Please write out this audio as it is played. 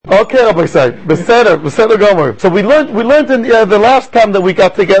Okay, Rabbi Say. Beseder Gomer. So we learned in the last time that we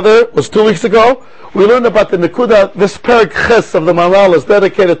got together was 2 weeks ago. We learned about the Nekuda. This Perek Ches of the Maharal is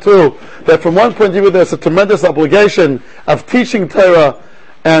dedicated to that. From one point of view, there's a tremendous obligation of teaching Torah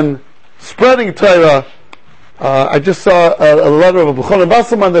and spreading Torah. I just saw a letter of a B'chol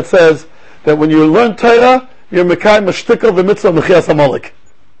Basselman that says that when you learn Torah, you're Mekai Mashtikal the Mitzvah Mechias Amalek.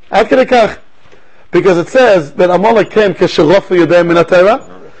 Ad Kedei Kach. Because it says that Amalek came Kesherof Yodei Min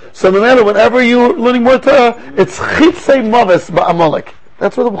HaTorah. So no matter whenever you're learning more Torah, it's Chitzei Maves Ba'amalek.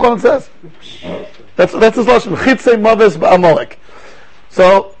 That's what the B'chol says. That's his lashon. Chitzei Maves Ba'amalek.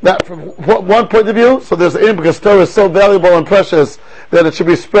 So that from one point of view, so there's in because Torah is so valuable and precious that it should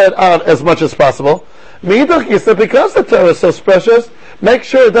be spread out as much as possible. Meidach Yisra, because the Torah is so precious, make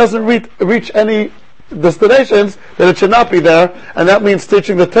sure it doesn't reach any destinations that it should not be there, and that means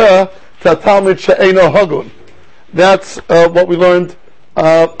teaching the Torah to Talmud She'eino Hagun. That's what we learned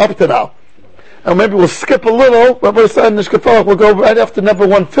up to now. And maybe we'll skip a little. Rabbi said we'll go right after number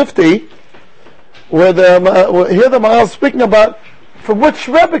 150, where here the Maharal is speaking about from which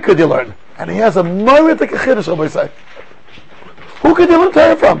Rebbe could you learn, and he has a Moiritic Chiddush. Rabbi say, who could you learn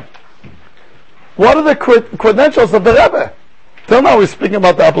Torah from? What are the credentials of the Rebbe? Till now we're speaking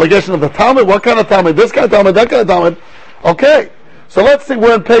about the obligation of the Talmud. What kind of Talmud? This kind of Talmud, that kind of Talmud. Okay, so let's see.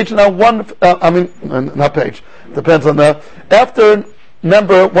 We're on page now not page. Depends on after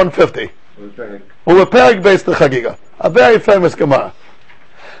number 150. We're Perek based the Chagiga, a very famous Gemara.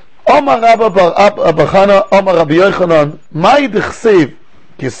 Omar Rabba Bar Abba Chana, Omar Rabbi Yochanan, Mai Dichsiv,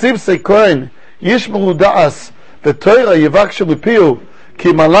 Yisiv Seikoin, Yishmeru Da'as, V'Torah Yivakshu Mipiu, Ki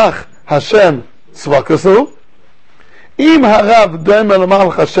Malach Hashem Tzvakasu. Im Harav Doim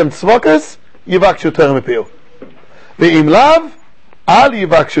Malach Hashem Tzvakas, Yivakshu Torah Mipiu. Ve'im Lav, Al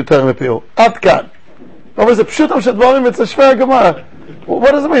Yivakshu Torah Mipiu. Ad Kan. What was it? Pshutam Shadvarim, it's a Shver Gemara.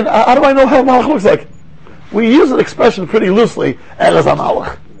 What does it mean? How do I know how Malach looks like? We use an expression pretty loosely, Erez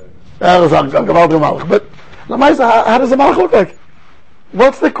HaMalach. Erez HaMalach. But how does a Malach look like?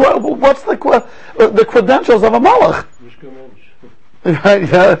 What's the credentials of a Malach? Right,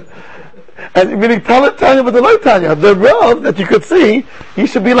 yeah. And meaning Tanya but the Lo Tanya. The Rav that you could see, he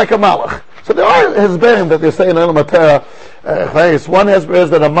should be like a Malach. So there are Hezberim that they say in Olom HaTorah. One Hezber is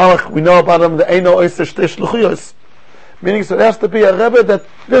that a Malach, we know about him, the Eino Oyser Shtei Shluchiyos. Meaning, so it has to be a Rebbe that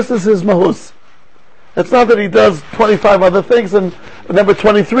this is his mahus. It's not that he does 25 other things, and number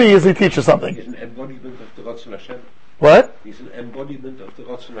 23 is he teaches something. He's an embodiment of the Ratzon Hashem. What? He's an embodiment of the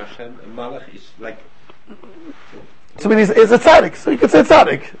Ratzon Hashem, and Malach is like... So I mean, he's a tzaddik, so you could say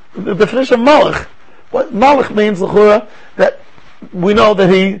tzaddik. The definition of Malach. What Malach means, l'chura, that we know that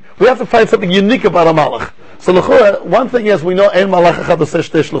we have to find something unique about a Malach. So l'chura, one thing is, we know ein Malach echad oseh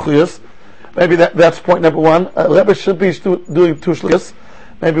shtei shluchiyos. Maybe that's point number one. Rebbe should be doing two shlichus.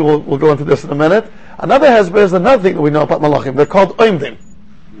 Maybe we'll go into this in a minute. Another hezber is another thing that we know about malachim. They're called oimdim.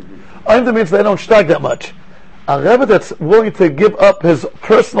 Oimdim means they don't steig that much. A Rebbe that's willing to give up his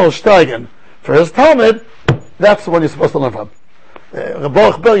personal steigen for his Talmud, that's the one you're supposed to learn from.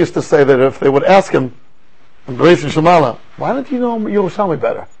 Rebbe Bel used to say that if they would ask him, in Bereis Shemala, why don't you know Yerushalmi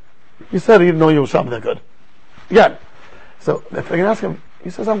better? He said he didn't know Yerushalmi that good. Again, so if they can ask him, he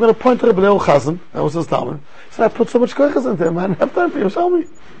says, I'm going to point to Rebbe Leo Chazan. That was his Talmud. He said, I put so much koiches into him. I don't have time for you. Show me.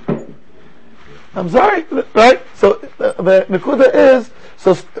 I'm sorry. Right? So the Nekuda is,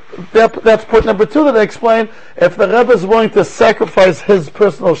 so that's point number two that I explained. If the Rebbe is willing to sacrifice his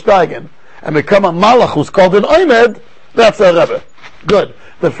personal steigen and become a malach who's called an oimed, that's a Rebbe. Good.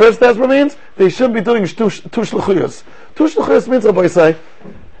 The first hezbollah means they shouldn't be doing two shluchuyos. Two shluchuyos means, Rabbi say,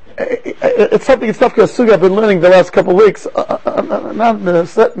 it's something, it's tough because I've been learning the last couple of weeks, not the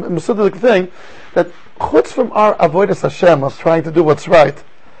Mesidic thing, that chutz from our avodas Hashem, us trying to do what's right,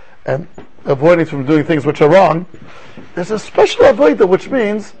 and avoiding from doing things which are wrong, there's a special avodah which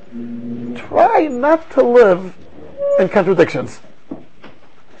means try not to live in contradictions.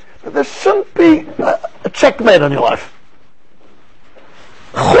 But there shouldn't be a checkmate on your life.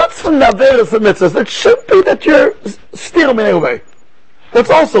 Chutz from the averos and mitzvahs, it should be that you're steering me away. That's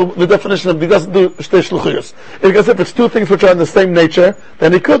also the definition of he doesn't do shtei shluchiyos. Because if it's two things which are in the same nature,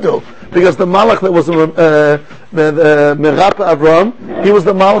 then he could do. Because the malach that was the Merapa Avram, he was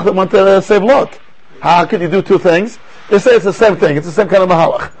the malach that wanted to save Lot. How could you do two things? They say it's the same thing. It's the same kind of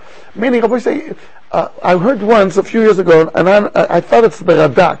mahalach. Meaning, I heard once a few years ago, and I thought it's the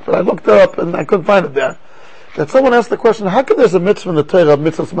Radak, but I looked it up and I couldn't find it there. That someone asked the question, how come there's a mitzvah in the Torah,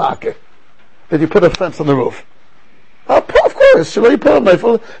 mitzvah's ma'akeh, that you put a fence on the roof? Of course, there's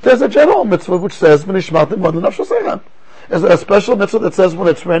a general mitzvah which says, there's a special mitzvah that says when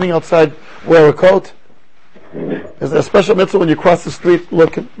it's raining outside, wear a coat. Is there a special mitzvah when you cross the street,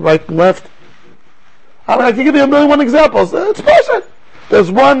 look right and left? I can give you a million one examples. It's special. There's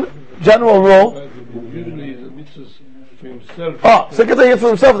one general rule. Usually the mitzvahs for himself. So you can take it for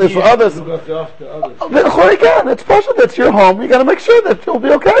himself, it's for others. Again, it's special. That's your home. You got to make sure that you'll be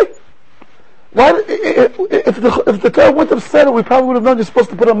okay. Why? If the Torah wouldn't have said it, we probably would have known you're supposed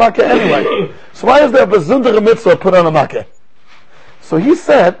to put on makkah anyway. So why is there a bezundere mitzvah put on a makkah? So he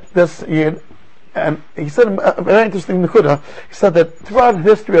said this Yid, and he said a very interesting nekuda. He said that throughout the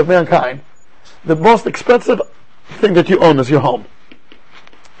history of mankind, the most expensive thing that you own is your home.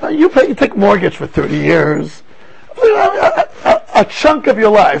 You take mortgage for 30 years. A chunk of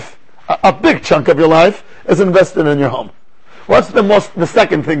your life, a big chunk of your life, is invested in your home. What's the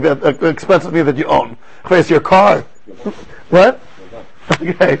second thing that expensive thing that you own? It's your car. What?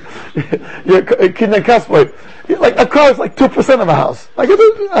 Okay. Like a car is like 2% of a house. Like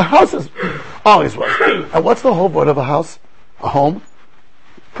a house is always was. And what's the whole point of a house? A home?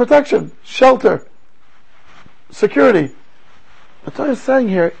 Protection, shelter, security. The Torah is saying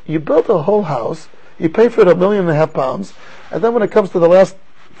here, you built a whole house, you pay for it £1.5 million, and then when it comes to the last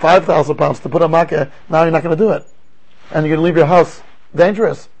 £5,000 to put on makkah, now you're not going to do it. And you're going to leave your house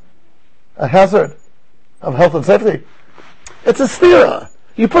dangerous, a hazard of health and safety. It's a stira.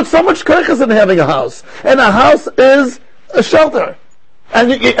 You put so much koiches in having a house, and a house is a shelter,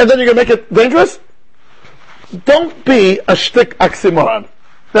 and then you're going to make it dangerous? Don't be a shtick oxymoron.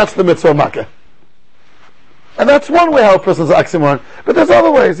 That's the mitzvah of makkah. And that's one way how a person's oxymoron. But there's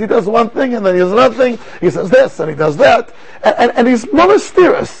other ways. He does one thing, and then he does another thing. He says this, and he does that. And he's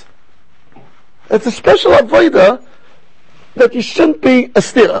monasterous. It's a special avodah that you shouldn't be a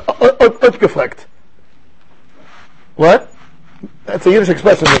stira, upgefleckt. What? That's a Yiddish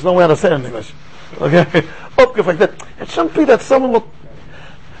expression. There's no way to say it in English. Okay? Upgefleckt. It shouldn't be that someone will...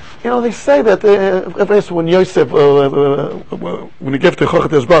 they say that when Yosef, when he gave to Chochet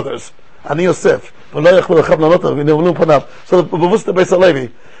his brothers, Ani Yosef, so the Bavusta Beis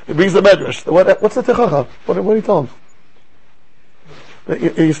HaLevi, he brings the medrash. What's the Techacha? What do you tell him?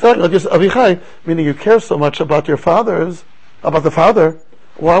 He's talking about just Avichai, meaning you care so much about your fathers, about the father.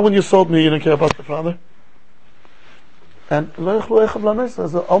 Why, when you sold me, you didn't care about the father? And you know how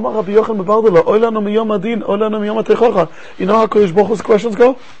Kodesh Baruch Hu's questions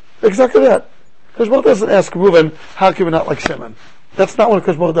go? Exactly that. Kodesh Baruch doesn't ask Reuven, how can we not like Shimon? That's not what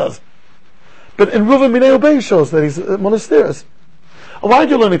Kodesh Baruch does. But in Reuven Minei Obey shows that he's monasterous. Why are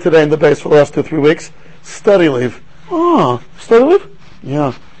you learning today in the base for the last 2-3 weeks? Study leave. Study leave?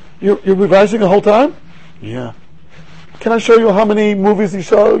 Yeah. You're revising the whole time? Yeah. Can I show you how many movies you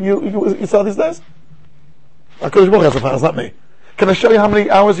saw these days? Kodesh Baruch has a file, it's not me. Can I show you how many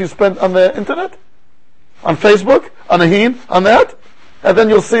hours you spent on the internet? On Facebook? On Ahin? On that? And then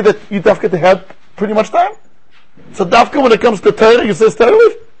you'll see that you dafka to have pretty much time. So dafka, when it comes to Torah, you say Torah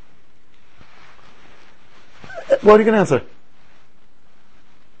leave? What are you going to answer?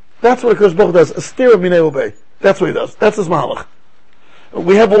 That's what Kodesh Baruch does. A steer of Minei Ubei. That's what he does. That's his mahalach.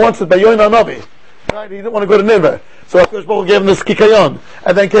 We have once by Yoina Navi. Right? He didn't want to go to Nineveh. So Kodesh Baruch gave him this kikayon.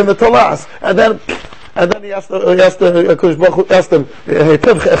 And then came the Tolas. And then he asked Kodesh Baruch asked him, hey,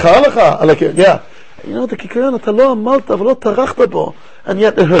 yeah. The kikayon, אתה לא עמלת ולא טרחת בו, and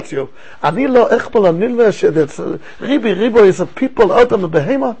yet it hurts you. אני לא אכפל הנלווה שדץ, ריבו is a people out of the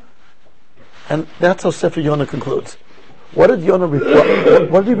behema. And that's how Sefer Yonah concludes. What did Yonah reply?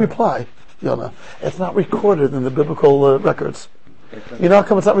 What did he reply, Yonah? It's not recorded in the biblical records. You know how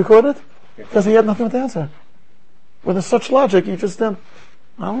come it's not recorded? Because he had nothing to answer. With such logic, he just didn't.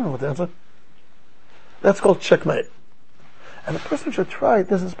 I don't know what to answer. That's called checkmate. And the person should try.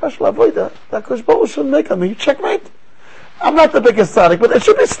 There's a special avodah that Kodesh Baruch Hu shouldn't make on me. Checkmate. I'm not the biggest tzaddik, but it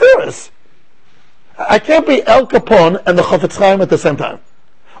should be serious. I can't be El Capone and the Chofetz Chaim at the same time.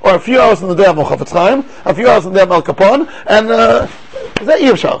 Or a few hours in the day I'm Chofetz Chaim, a few hours in the day I'm El Capone, and that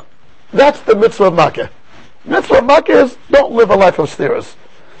Yivshal. That's the mitzvah of Makkah. Mitzvah of Makkah is don't live a life of steers.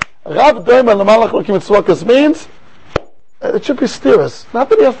 Rav Doimer Lamalach Lokim Mitzvahs means it should be steers. Not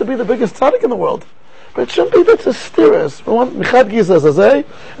that he has to be the biggest tzaddik in the world. But it shouldn't be that's a steers. Michad Giza is Azay,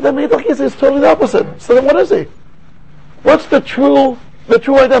 and then Michad Giza is totally the opposite. So then what is he? What's the true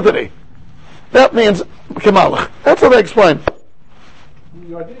identity? That means Kemalach. That's what they explain.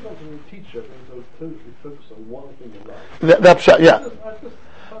 The idea of being a teacher means to totally focus on one thing in life. That's I just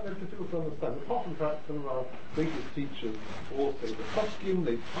find it difficult to understand. Apart from the fact that some of our biggest teachers also the Paskin,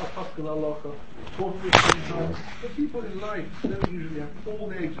 they Paskin Halacha, they taught it sometimes. But people in life don't usually have all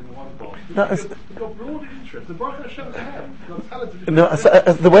the eggs in one box. They've got broad interest. The Baruch Hashem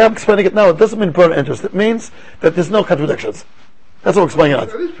have. The way I'm explaining it now, it doesn't mean broad interest. It means that there's no contradictions. That's what I'm explaining it.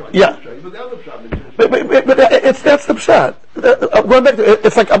 That is right. Yeah. But the other problem is But that's the pshat. Going back to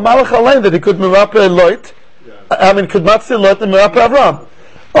it's like a malach alain that he could merape loit. Could matzi loit and merape Avram.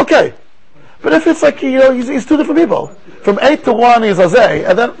 Okay, but if it's like he's two different people. From 8 to 1 he's azay,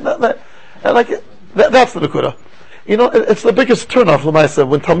 and then that's the nekuda. It's the biggest turnoff l'maisa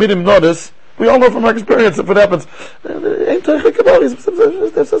when talmidim notice. We all know from our experience if it happens.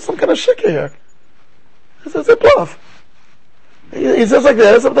 There's some kind of shikah here. It's a bluff. He says like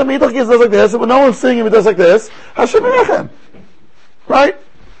this, but the Midach says like this, and when no one's seeing him, he does like this. Hashem Yerachem. Right?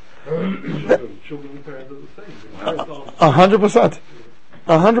 100%.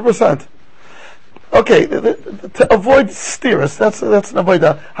 100%. Okay, to avoid steers, that's an avoid.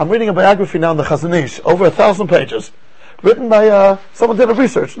 I'm reading a biography now in the Chazon Ish, over 1,000 pages, written by someone did a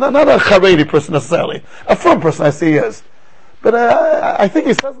research, not a Haredi person necessarily, a firm person I see he is. But I think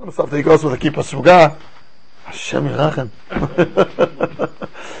he says to himself that he goes with a kippah sruga. Hashem Yerachem.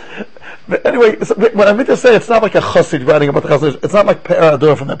 But anyway, what I mean to say, it's not like a chassid writing about the Chazon Ish. It's not like Pe'er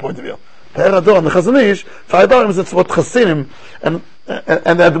Ador from that point of view. Pe'er Ador and the Chazon Ish, it's what chassidim and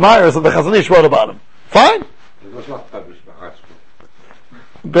the admirers of the Chazon Ish wrote about him. Fine. It was not published by Art School.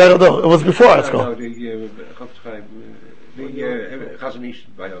 Pe'er Ador. It was before Art School. No, the Chazon Ish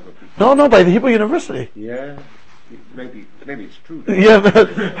biography. No, by the Hebrew University. Yeah. Maybe it's true. Yeah,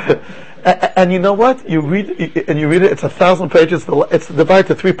 and you know what? You read it. It's 1,000 pages. It's divided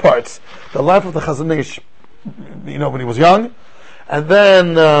to 3 parts: the life of the Chazon Ish, when he was young, and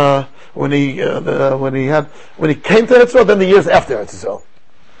then when he came to Israel, then the years after Israel.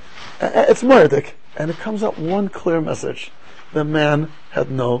 It's Moedik, and it comes out one clear message: the man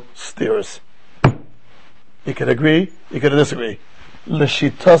had no steers. You could agree, you could disagree.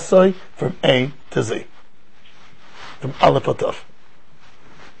 L'shitasai from A to Z. From Aleph to Tav.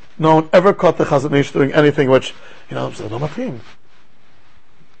 No one ever caught the Chazon Ish doing anything which, no matim.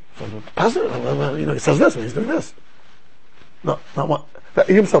 So the pastor, he says this, and he's doing this. No, not one.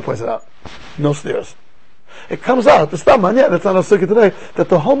 He himself points it out. No steers. It comes out, it's not man yet, it's on our circuit today, that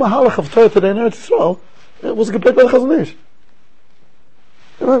the whole Maharal of Torah today in Eretz Yisrael, it was compared by the Chazon Ish.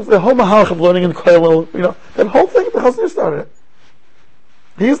 The whole Maharal of learning in Koil, that whole thing, the Chazon Ish started it.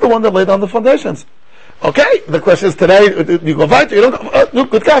 He's the one that laid down the foundations. Okay, the question is today, you go weiter, you don't go,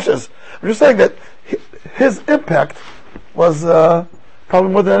 good kashas. I'm just saying that his impact was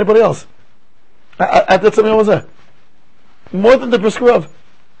probably more than anybody else. At that time, was there. More than the Briskrov.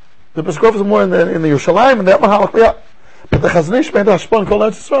 The Briskrov is more in the Yerushalayim and the Mahalach, yeah. But the Chazon Ish made a hashpon called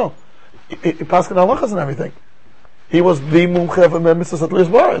Eretz Yisrael. He passed in halachas and everything. He was the mumche of Mrs. Atlius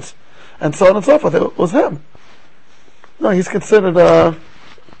Baritz. And so on and so forth. It was him. No, he's considered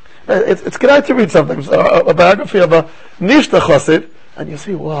it's good to read something, a biography of a Nishta Chassid, and you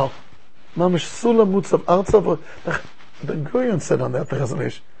see, wow, Mamish Sula Mutzav Artzav. Ben Gurion said on that, the Chazon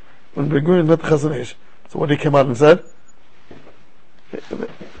Ish. When Ben Gurion met the Chazon Ish, so what he came out and said?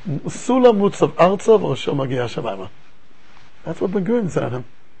 Sula Mutzav Artzav or Shomagia Shemaima. That's what Ben Gurion said on him.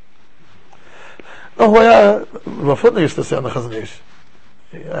 Rafutna used to say on the Chazon Ish.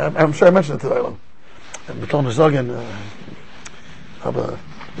 I'm sure I mentioned it to Olom. And Beton Zogan,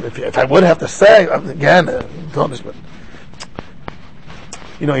 if I would have to say again, punishment.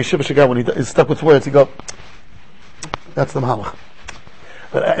 Yeshiva Shagar, when he's stuck with words, he go, that's the Mahalach.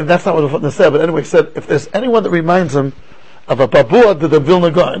 But that's not what the said. But anyway, he said if there's anyone that reminds him of a babua to the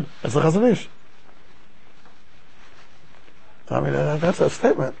Vilna Gaon, it's the Chazon Ish. That's a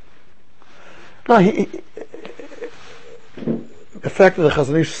statement. No, the fact that the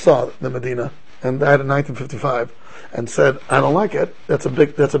Chazon Ish saw the Medina and died in 1955. And said, I don't like it. That's a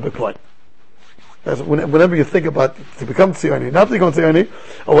big point. Whenever you think about to become Tzioni, not to become Tzioni,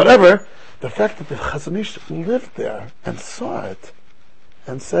 or whatever, the fact that the Chazon Ish lived there and saw it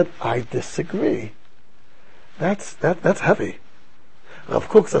and said, I disagree. That's heavy. Rav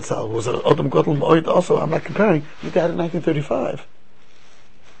Kook Zatzal was an Odom Gottel Moed also. I'm not comparing. He died in 1935.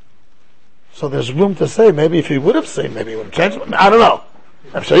 So there's room to say maybe if he would have seen, maybe he would have changed it. I don't know.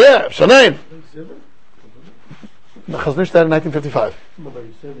 Shanein. The Chazon Ish died in 1955.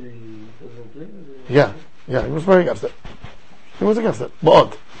 Yeah, he was very against it. He was against it.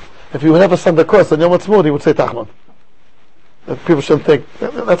 But if he would have a Sunday course on Yom Ha'atzmaut, he would say Tachman. That people shouldn't think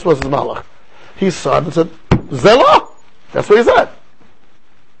that's what his malach. He saw it and said, Zela! That's what he said.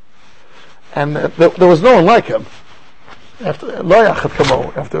 And there was no one like him. After Loyach had come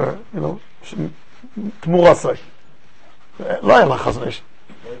over, after Tmurasai. Loyach Chazon Ish.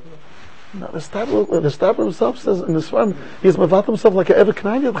 No, the Stabber himself says in the Svarim, he's mavat himself like an Eved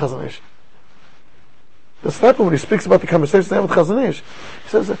Knayni of Chazon Ish. The Stabber, when he speaks about the conversation they have with Chazon Ish, he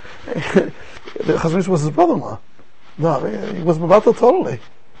says the Chazon Ish was his brother-in-law. No, he was mavat totally.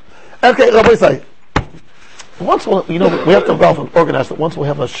 Okay, Rabbi Say, once we have to involve and organize that. Once we'll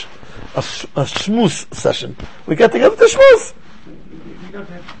have a schmooze session. We get together to schmooze. We don't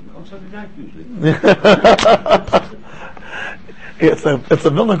have on Sunday night usually. It's a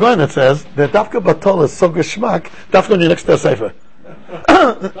Vilna Gaon that says that Dafka Batol is so geschmack. Dafka on your next Sefer.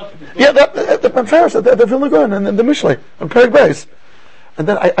 Yeah, the Paris, the Vilna Gaon and the Mishlei on Perek Beis. And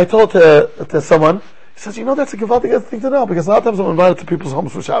then I told to someone, he says, that's a gewaltige thing to know, because a lot of times I'm invited to people's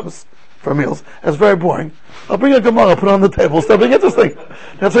homes for Shabbos, for meals, and it's very boring. I'll bring a Gemara, put it on the table, it's something interesting.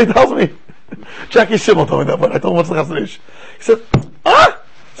 That's what he tells me. Jackie Schimmel told me that, but I told him what's the Chasnish. He said,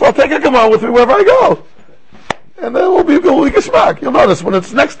 so I'll take a Gemara with me wherever I go. And then we'll be geschmack. You'll notice, when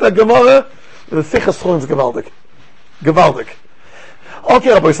it's next to Gemara, the Sichas Chulin is gewaltig.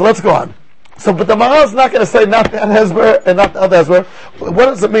 Okay, boys, so let's go on. So, but the Maharal is not going to say not that Hezber and not the other Hezber. What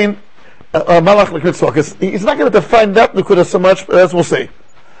does it mean? Malach Likud Tzvokis. He's not going to define that Likud so much, but as we'll see.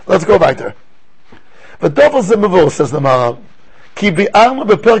 Let's go back there. But Dovel Zimavur, says the Maharal, Ki bi'arma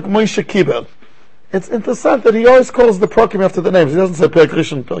beperk Moshe Kibel. It's interesting that he always calls the Prokim after the names. He doesn't say Perek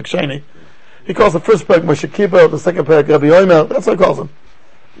Rishon, Perek Sheni. He calls the first Perek Moshe Kibel, the second Perek Rabbi Omer. That's what he calls him.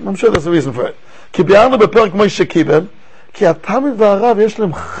 I'm sure there's a reason for it. Ki bi'arma beperk Moshe Kibel. כי התלמיד והרב יש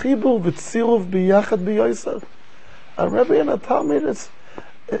להם חיבור וצירוף ביחד ביוסר. A Rebbe and a Talmud,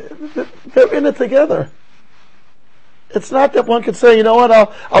 they're in it together. It's not that one could say, you know what,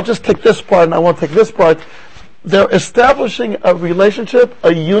 I'll just take this part and I won't take this part. They're establishing a relationship,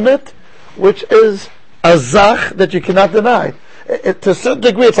 a unit, which is a zach that you cannot deny. To a certain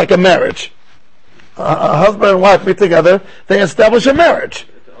degree, it's like a marriage. A husband and wife meet together, they establish a marriage.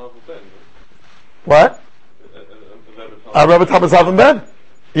 What? Rabbi Thomas Avon Ben.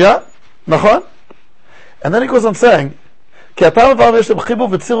 Yeah? Nachon? And then he goes on saying, כי אתה מברך יש להם חיבור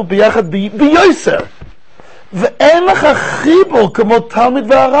וצירוף ביחד ביוסר. ואין לך חיבור כמו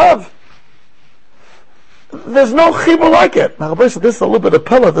תלמיד והרב. There's no chibur like it. Now, this is a little bit of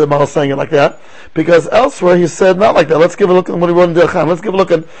pella that the Maharal saying it like that, because elsewhere he said not like that. Let's give a look at what he wrote in Derchan. Let's give a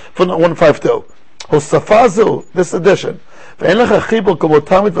look at footnote 152. Hosafazu, this edition. ואין לך חיבור כמו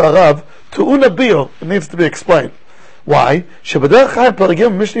תלמיד והרב, טעון הביור. It needs to be explained. Why? שבדרך חיים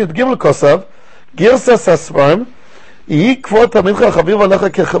פרגים משנה י"ג כוסף, גרסס הספרם, יהי כבוד תלמידך חביב עליך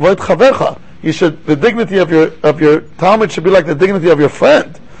ככבוד חברך. The dignity of your Talmud should be like the dignity of your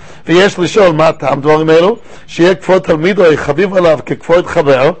friend. ויש לשאול מה טעם דברים אלו, שיהיה כבוד תלמידו חביב עליו ככבוד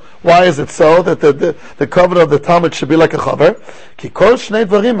חבר. Why is it so that the covenant of the Talmud should be like a chaver? כי כל שני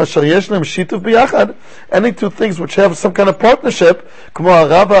דברים אשר יש להם שיתוף ביחד, any two things which have some kind of partnership, כמו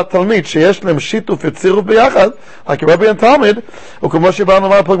הרב והתלמיד שיש להם שיתוף וצירוף ביחד, like a Rebbe and Talmud, וכמו שבאנו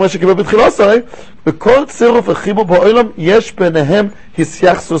לומר פה כמו שקיבל בתחילת עשרה, בכל צירוף וחיבור בעולם יש ביניהם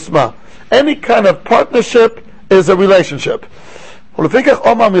התייחסות מה. Any kind of partnership is a relationship. ולפיכך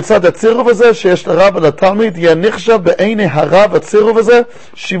אומר מצד הצירוף הזה שיש לרב ולתלמיד יהיה נחשב בעיני הרב הצירוף הזה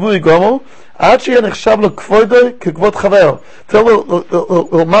שיווי גמור עד שיהיה נחשב לו כבודו ככבוד חבר. Till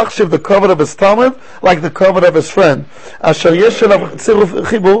he'll מחשיב the covenant of his Talmud like the covenant of his friend. אשר יש אליו צירוף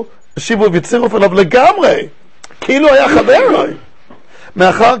חיבור שיווי וצירוף אליו לגמרי כאילו היה חבר.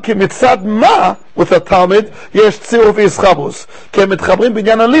 מאחר כי מצד מה with התלמיד יש צירוף ויסחבוס כי הם מתחברים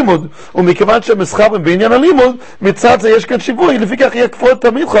בעניין הלימוד ומכיוון שהם מתחברים בעניין הלימוד מצד זה יש כאן שיווי לפיכך יהיה כבוד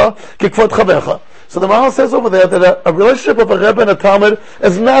תלמידך ככבוד חברך. So the Maharal says over there that a relationship of a Rebbe and a Talmud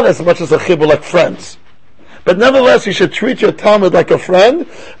is not as much as a chibur like friends, but nevertheless you should treat your Talmud like a friend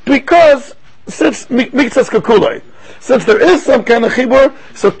because since mikzas kakulei, since there is some kind of chibur,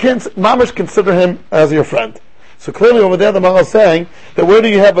 so mamash consider him as your friend. So clearly over there the Maharal is saying that where do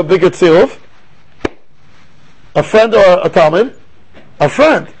you have a bigger tziruf? A friend or a Talmud? A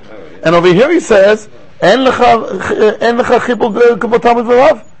friend. And over here he says, En lecha chibur k'mo Talmud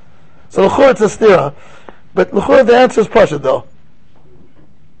v'rav. So l'chur it's a stira. But l'chur the answer is pashut though.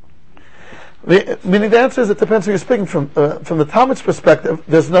 Meaning the answer is it depends who you're speaking from. From the Talmud's perspective,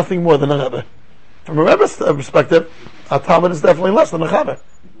 there's nothing more than a Rebbe. From a Rebbe's perspective, a Talmud is definitely less than a Chaver.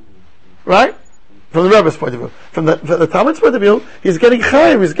 Right? From the Rebbe's point of view. From the Talmud's point of view, he's getting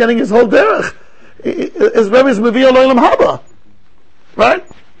chayim, he's getting his whole derech. His Rebbe is Mevi'ah Olom Haba. Right?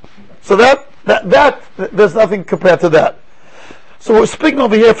 So that, there's nothing compared to that. So we're speaking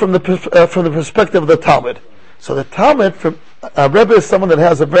over here from the perspective of the Talmud. So the Talmud, Rebbe is someone that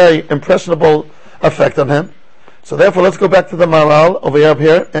has a very impressionable effect on him. So therefore, let's go back to the Maharal over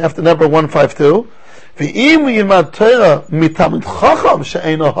here, after number 152. V'im yilmad Torah mitamid chacham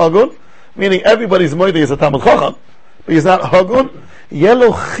she'eino hagun, meaning everybody's moide is a Talmud chacham, but he's not hagun.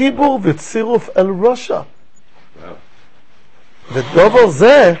 Yelo chibur v'tziruf el Rasha. V'dovel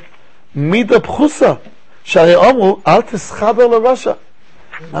zeh mida pchusa. Shari Amru al tischaber l'Rasha.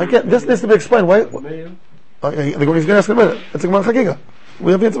 Again, this needs to be explained. Why? The Gemara is going to ask in a minute. It's a Gemara Chagiga.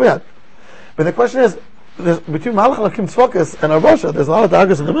 We have the answer yet. But the question is, between Malach Lakim Tzvakas and Arosha, there's a lot of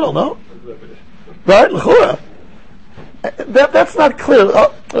daggers in the middle, no? Right? L'chura. That's not clear.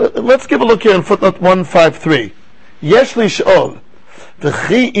 Let's give a look here in footnote 153. Yesh li she'ol.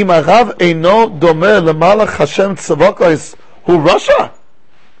 V'chi im harav eino domeh lemalach Hashem tzavokos hu Rasha.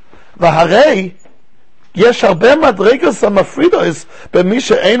 V'harei yesh harbe madregos hamafridos במי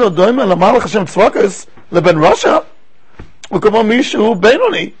שאינו דומה למלך השם צבוקos לבין Rasha. וכמו מישהו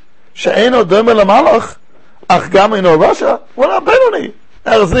בינוני שאינו דומה למלך אך גם אינו Rasha. הוא לא בינוני.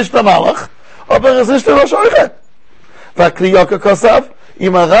 is nicht der Malach, aber ist nicht der Rosh Oichet. והכלי יוקר כוסף,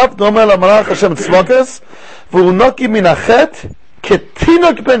 אם הרב דומה למלך השם צבוקס, והוא נוקי מן החטא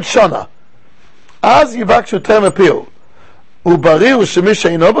כתינוק בן שונה, אז יבקשו תרם הפיל. ובריא הוא שמי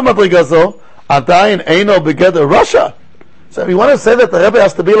שאינו במדרגה זו, עדיין אינו בגדר Rasha. So if you want to say that the Rebbe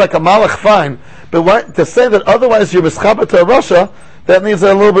has to be like a Malach, fine, but to say that otherwise you're mischaber to a Rasha, that needs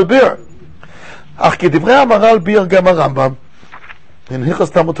a little bit beer. אך כדברי המהר"ל ביר גם הרמב"ם, in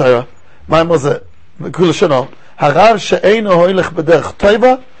Hilchos Talmud Torah, מה אמר זה? כלשונו, הרב שאינו הולך בדרך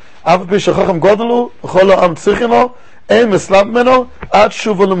טובה, אף פי שחכם גודל הוא, וכל העם צריכים לו, אין מסלב ממנו, עד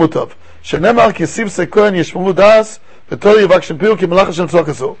שובו למוטב. שנאמר כי סיבסי כהן ישמעו דעס, ותור יבקשם פיו, כי מלאך השם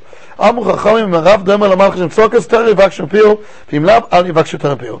צוקס הוא. אמרו חכמים, אם הרב דומה למלאך השם צוקס, תור יבקשם פיו, ואם לאו, אל יבקשו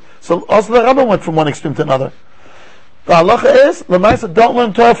תור פיו. So also the Rambam went from one extreme to another. The halacha is, Lemaisa, don't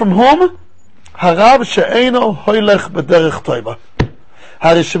learn Torah from whom? הרב שאינו הולך בדרך טובה.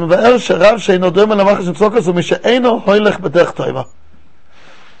 הרי שמבאר שרב שאינו דומה למלאך השם צוקס הוא מי שאינו הולך בדרך טובה.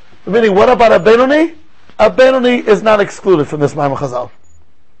 Meaning, what about a Benoni? A Benoni is not excluded from this Maimon Chazal.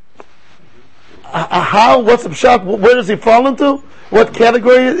 How? What's the pshat? Where does he fall into? What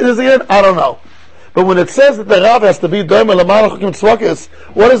category is he in? I don't know. But when it says that the Rav has to be Doma L'malach Hakim Tzvokis,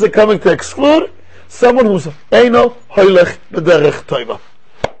 what is it coming to exclude? Someone who's Eino Hoylech B'derech Toiva.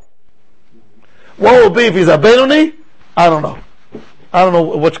 What will be if he's a Benoni? I don't know. I don't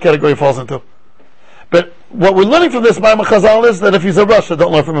know which category he falls into. But what we're learning from this Maimon Chazal is that if he's a Rasha,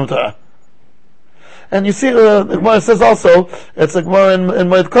 don't learn from him Torah. And you see, the Gemara says also, it's a Gemara in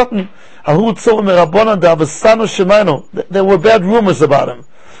Moed Katan, there were bad rumors about him.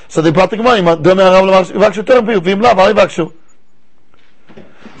 So they brought the Gemara,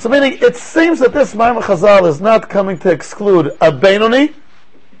 so meaning, it seems that this Maimon Chazal is not coming to exclude a Benoni,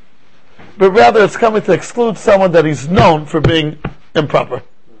 but rather it's coming to exclude someone that he's known for being improper.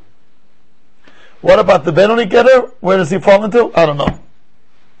 What about the Benoni getter? Where does he fall into? I don't know.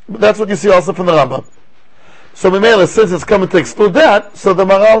 But that's what you see also from the Rambam. So Mimela, since it's coming to exclude that, so the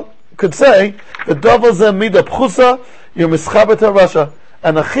Maharal could say, the Dovel Zeh Mida Pchusa, you're mischaber to Rasha.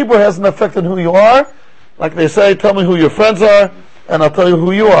 And the Chibur has an effect on who you are. Like they say, tell me who your friends are, and I'll tell you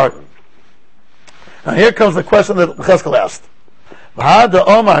who you are. Now here comes the question that Cheskel asked. V'hada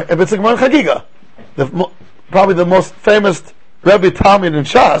Omar, if it's a Gemara Chagiga, probably the most famous Rebbe Talmud in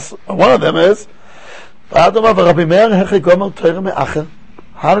Shas, one of them is, V'hada Omar v'Rabbi Meir hechi gomer Torah me'acher.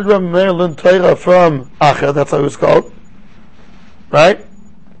 How did Rabbi Meir learn Torah from Acher? That's how it was called. Right?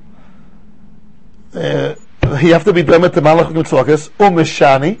 You have to be Demet to Malach Tzvokis,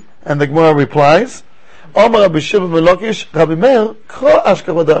 Umeshani, and the Gemara replies, Omar Rabbi Shimon Melokish, Rabbi Meir, Kro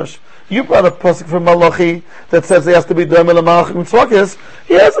Ashkavodash. You brought a pasuk from Malachi that says he has to be Demet to Malach Tzvokis.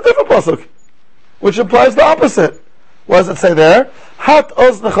 He has a different pasuk, which implies the opposite. What does it say there? Hat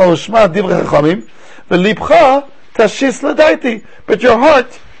Oznecha Ushma Divrei Chachamim, V'lipcha Tashis L'daiti. But your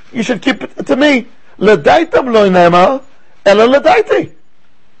heart, you should keep it to me. L'daitam lo ne'emar, ela l'daiti.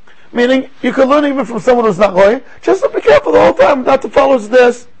 Meaning, you can learn even from someone who's not roy. Just be careful the whole time not to follow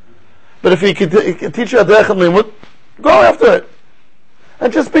this. But if he can teach you a derech and limud, go after it.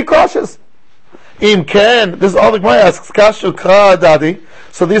 And just be cautious. Im ken, this is all the Gemara asks, kashu kra dadi.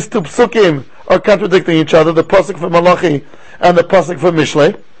 So these two psukim are contradicting each other, the pasuk from Malachi and the pasuk from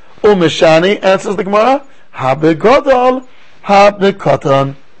Mishlei. Umeshani answers the Gemara, Habe Godol, Habe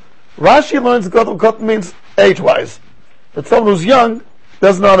Koton. Rashi learns Godol Koton means age-wise. That someone who's young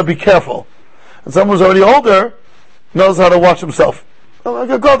doesn't know how to be careful. And someone who's already older knows how to watch himself. Like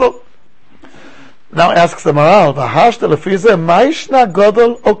a Godol. Now asks the Maharal, V'hashta lefize, Ma'ishna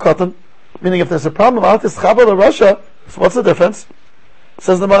Godol o Koton? Meaning if there's a problem about this Chabal or Russia, so what's the difference?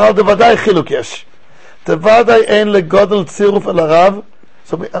 Says the Maharal, Devadai Chiluk yesh. Devadai ein le Godol tziruf el harav.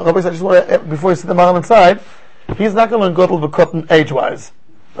 So, Rabbi, I just want to, before you see the Maharal inside, he's not going to learn Godel V'Kotten age-wise.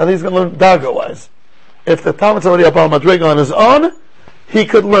 And he's going to learn Darga-wise. If the Talmud's already up on Madriga on his own, he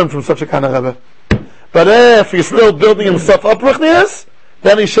could learn from such a kind of Rebbe. But if he's still building himself up Ruchnias,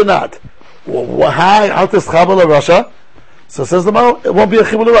 then he should not. How to Chabal Russia? So says the Maharal, it won't be a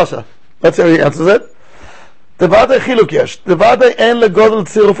Chibul Russia. Let's see how he answers it. Devadei chiluk yesh. Devadei en legodel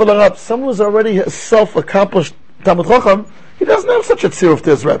tziruf al Rab. Someone who's already a self-accomplished Talmud Chacham, he doesn't have such a tziruf to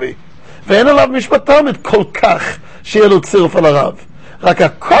his Rebbe. Ve'en alav mishpat Talmud kol kach שיהיה לו צירוף על הרב. רק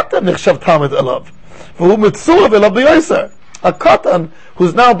הקוטן נחשב תלמיד אליו. והוא מצורף אליו ביועסר. A cotton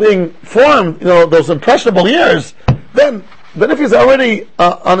who's now being formed, those impressionable years, then if he's already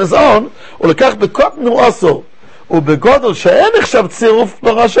on his own, הוא לקח בקוטן הוא אסור. ובגודל שאין נחשב צירוף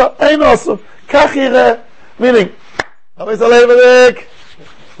לרשע, אין אסור. כך יראה. Meaning, רבי ישראל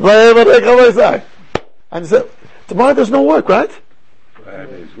רבי ישראל. And he said, tomorrow there's no work, right?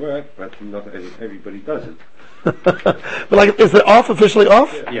 There's work, but not everybody does it. But like, is it off, officially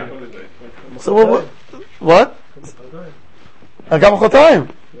off? Yeah. So what? I got time.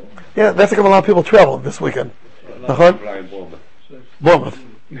 Yeah, that's like a lot of people travel this weekend. Bournemouth.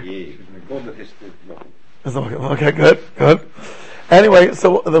 Yeah, Bournemouth is okay, good. Anyway,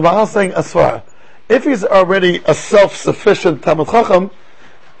 so the Maharal is saying Asfar. If he's already a self-sufficient Talmud Chacham,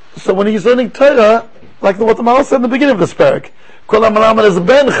 so when he's learning Torah, like what the Maharal said in the beginning of this Perek, Kol HaMalamed is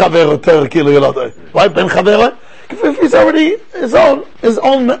ben chaver Torah kilu yolodai. Why ben chaver? If he's already his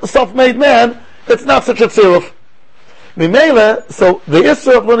own self-made man, it's not such a tziruf. Mimele, so the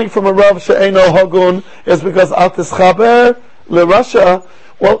issue of learning from a Rav she'eino hagun is because al tischaber l'rasha.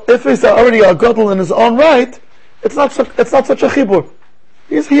 Well, if he's already a gadol in his own right, it's not such a chibur.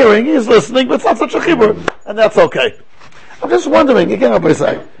 He's hearing, he's listening, but it's not such a chibur, and that's okay. I'm just wondering again. Rabbi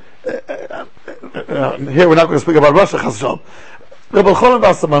say, here we're not going to speak about Russia, Chas Shalom. Rabbi Cholim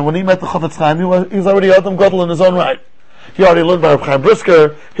Wasserman, when he met the Chofetz Chaim, he was already Adam Gadol in his own right. He already learned by Rabbi Chaim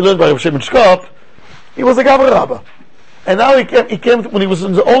Brisker, he learned by Rabbi Shimon Shkop, he was a Gaber Rabbah. And now he came, when he was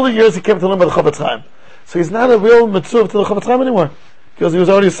in the older years, he came to learn by the Chofetz Chaim. So he's not a real mitzvah to the Chofetz Chaim anymore, because he was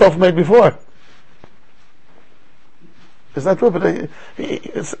already self-made before. Is that true? But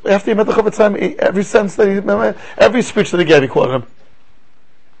after he met the Chofetz Chaim, every sentence that every speech that he gave, he quoted him.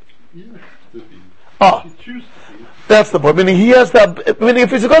 That's the point. Meaning he has that. Meaning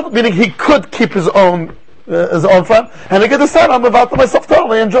if he's a god, meaning he could keep his own fun, and he could decide, I'm about to myself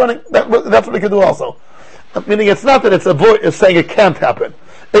totally enjoying. That's what he could do also. Meaning it's not that it's saying it can't happen.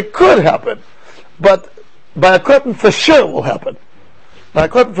 It could happen, but by a curtain for sure will happen. So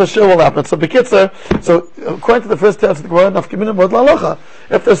Bekitzer, according to the first text of the Gemara, Nafkiminim Mod La'alocha,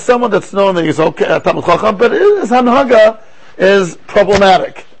 if there's someone that's known that he's okay at Talmud Chacham, but his hanhaga is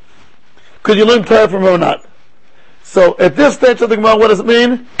problematic, could you learn Torah from him or not? So at this stage of the Gemara, what does it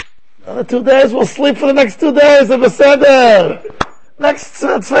mean? Another 2 days, we'll sleep for the next 2 days of the Seder. Next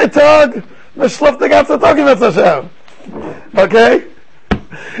Tzvei Tag, Meshlef the Gatsa Tagim Hashem. Okay?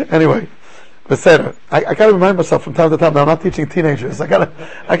 Anyway, the Seder. I gotta remind myself from time to time that I'm not teaching teenagers. I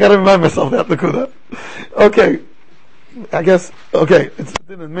gotta remind myself that, Nakuda. Okay. I guess, it's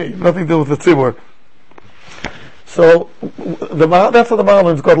in me, nothing to do with the tzibur. So, that's what the Maharal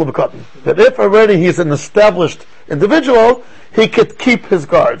learns Gadol B'Katan. That if already he's an established individual, he could keep his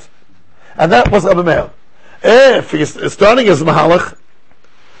guards. And that was Abimael. If he's starting as Mahalach,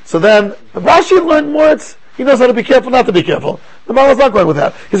 so then, Rashi learned more, he knows how to be careful, not to be careful. The Maharal's not going with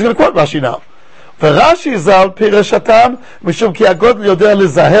that. He's going to quote Rashi now. ורש"י ז"ל פירש הטעם משום כי הגודל יודע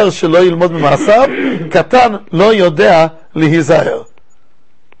לזהר שלא ילמוד ממעשיו, קטן לא יודע להיזהר.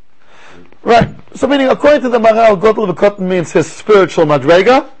 Right. So meaning, according to the Maharal, Gadol B'Katan means his spiritual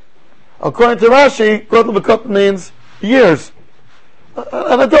madrega. According to Rashi, Gadol B'Katan means years.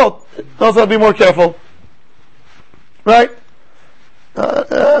 An adult knows how to be more careful. Right?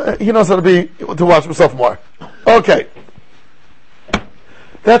 He knows how to watch himself more. Okay.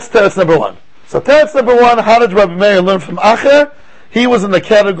 That's teretz number one. So teretz number one, how did Rabbi Meir learn from Acher? He was in the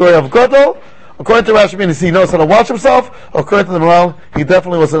category of Gadol. According to Rashi, means he knows how to watch himself. According to the Maharal, he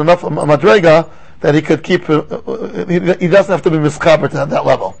definitely was enough of a madrega that he could keep. He doesn't have to be mischaber to that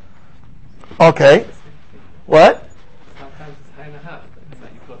level. Okay, what? Sometimes it's high and a half. It's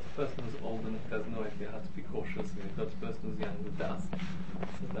like you've got the person who's old and has no idea how to be cautious, and you've got the person who's young who does.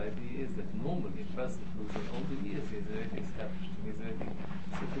 So the idea is that normally a person who's in older years is already established and is already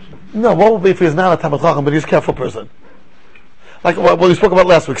sufficient. No, what would be if he's not a Talmud Chacham, but he's a careful person? Like what we spoke about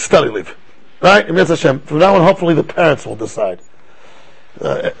last week, study leave. Right? From now on, hopefully the parents will decide.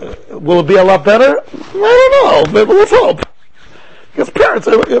 Will it be a lot better? I don't know. Maybe let's hope. Because parents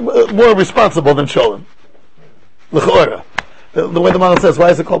are more responsible than children. The way the Maharal says, why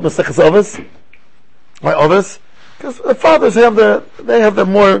is it called Maseches Ovis? Why Ovis? Because the fathers have the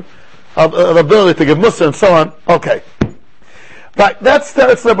more ability to give mussar and so on. Okay. Right, that's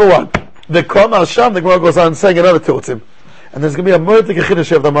number one. The Kol Sham, the Gemara goes on saying another terutzim. And there's going to be a murder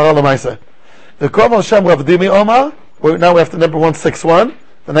Chiddush of the Maharal L'maaseh. The Kol Shem Rav Dimi Omar, now we have to number 161,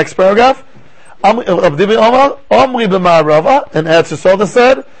 the next paragraph. Rabbi Dibi Omar, Omri b'Maharava, and Eretz Yisrael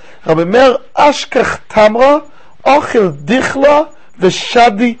said, Rabbi Meir Ashkach Tamra, Ochil Dichla,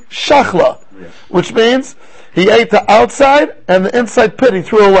 V'Shadi Shachla, which means he ate the outside and the inside pit he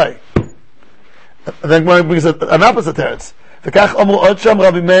threw away. And then Gemara brings an opposite teretz. V'kach Omru Od Sham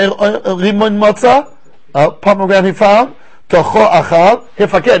Rabbi Meir Rimon Motza, a pomegranate he found, Tocho Achal,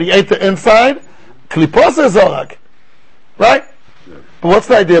 he ate the inside, Klipos Zorak. Right? But what's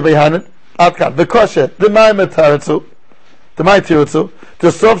the idea behind it? Atkan, the kosher, the mai metaretzu, the mai tirutzu,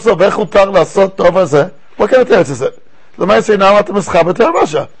 the sof so vechul tar lasot tov hazeh. What kind of teretz is it? The mai say now at the mischaber ter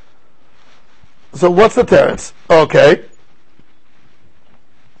Russia. So what's the teretz? Okay.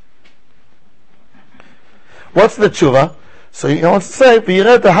 What's the tshuva? So he wants to say,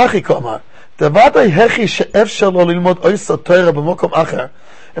 v'yired the hachi koma, the vaday hechi she'ef shelo lilmod oisot Torah b'mokom acher.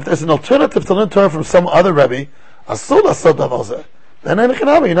 If there's an alternative to learn Torah from some other Rebbe, asur lasot davar zeh. Then אין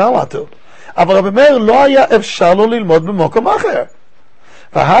חינמי, you're not allowed to. אבל רבי מאיר לא היה אפשר לו ללמוד במקום אחר.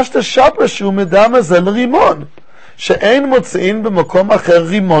 והשת שפר שהוא מדמה זה לרימון, שאין מוצאים במקום אחר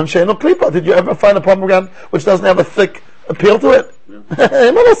רימון שאין לו קליפה. Did you ever find a pomegranate which doesn't have a thick appeal to it?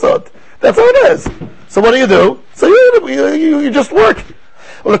 אין מה לעשות. That's how it is. So what do? So you just work.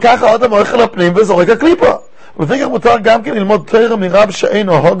 ולקח עוד המויכל הפנים וזורק הקליפה. ולפיכך מותר גם כן ללמוד תורה מרב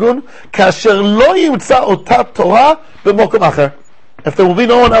שאינו הוגון, כאשר לא ימצא אותה תורה במקום אחר. If there will be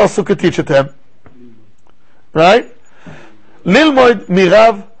no one else who could teach it to him. Right? Lilmoid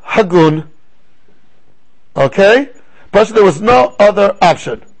mirav hagun. Okay? But there was no other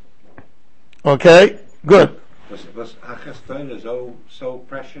option. Okay? Good. Was Achas Torah so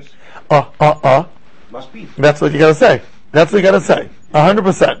precious? Must be. That's what you gotta say. That's what you gotta say.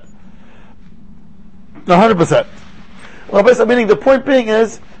 100%. 100%. Well, basically, meaning the point being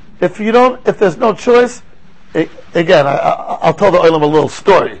is, if there's no choice, again, I'll tell the Olom a little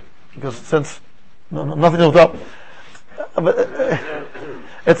story, because since nothing to look up,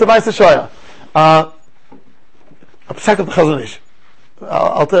 it's a nice shoya. A psak of the Chazon Ish.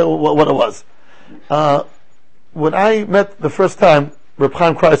 I'll tell you what it was. When I met the first time Reb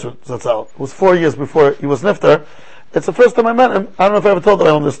Chaim Kreisler Zatzal, it was 4 years before he was nifter. It's the first time I met him. I don't know if I ever told the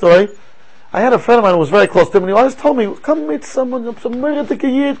Olom this story. I had a friend of mine who was very close to him, and he always told me, "Come meet someone, some meritic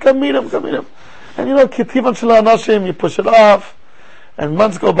yid, come meet him." And kitivan shel anashim, you push it off, and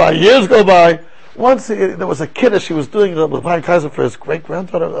months go by, years go by. Once there was a kiddush he was doing with Chaim Kaiser for his great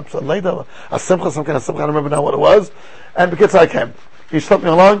granddaughter, a simcha, some kind of simcha, I don't remember now what it was. And the kids I came, he swept me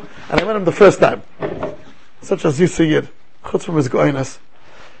along, and I met him the first time. Such a zisa yid, chutz from his goyness.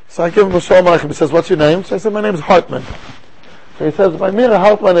 So I give him a shalom aleichem. He says, "What's your name?" So I said, "My name is Hartman." So he says, "My Mira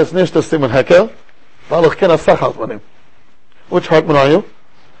Hartman is nicht das Simon Hekel, Baruch ken asach Hartmanim." Which Hartman are you?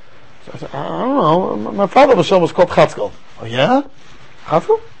 So I said, "I don't know. My father was called Chatzkel." "Oh yeah?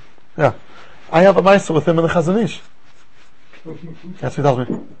 Chatzkel?" "Yeah. I have a meister with him in the Chazon Ish." That's what he tells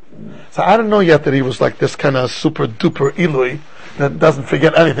me. So I didn't know yet that he was like this kind of super duper Ilui that doesn't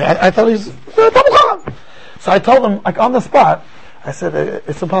forget anything. I thought he's so I told him, like on the spot, I said,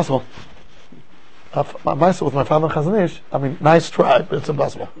 "It's impossible. My meister with my father in Chazon Ish, I mean, nice try, but it's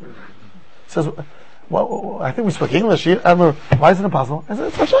impossible." He says, "Well, I think we speak English. I don't know, why is it impossible?" I said,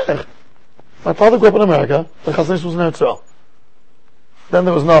 "It's Hashem. My father grew up in America, the Chazon Ish was in Israel. Then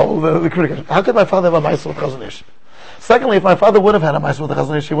there was no the communication. How could my father have a meister with Chazon Ish? Secondly, if my father would have had a meister with the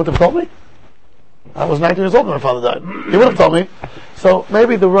Chazon Ish, he wouldn't have told me. I was 19 years old when my father died. He would have told me. So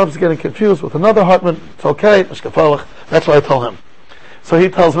maybe the Reb's getting confused with another Hartman. It's okay. That's what I told him. So he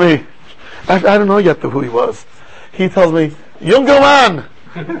tells me, I don't know yet who he was. He tells me, "Younger man."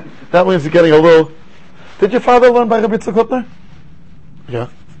 That means he's getting a little. Did your father learn by Rabbi Yitzchak Hutner? Yeah.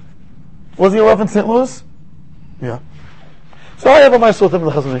 Was he a Rav in St. Louis? Yeah. So I have a meister with him in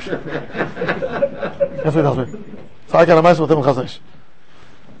the Chazon Ish. That's what he tells me. So I got a meister with him in the Chazon Ish.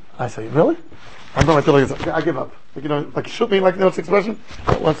 I say, "Really?" I'm not like, "Okay, I give up." Like shoot me, like what's the expression?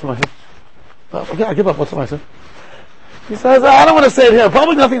 What's the meister? "Okay, I give up. What's the meister?" He says, "I don't want to say it here.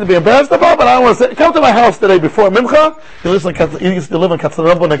 Probably nothing to be embarrassed about, but I don't want to say it. Come to my house today before Mincha. You live in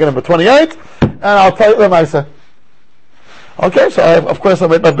Katzarambo, again number 28, and I'll tell you the meister." Okay, so of course I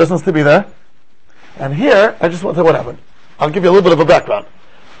made my business to be there. And here, I just want to tell you what happened. I'll give you a little bit of a background.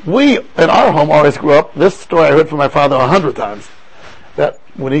 We, in our home, always grew up, this story I heard from my father 100 times, that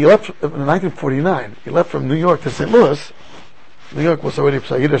when he left in 1949, he left from New York to St. Louis. New York was already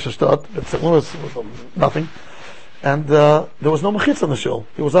a Yiddish shtad, but St. Louis was nothing. And there was no mechitza in the shul.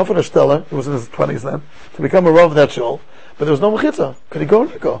 He was offered a stellar, he was in his 20s then, to become a rav of that shul, but there was no mechitza. Could he go or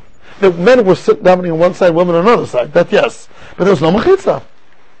not go? The men were sitting down on one side, women on another side, that yes. But there was no mechitza.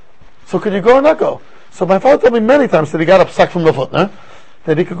 So could you go or not go? So my father told me many times that he got a psak from the Futner,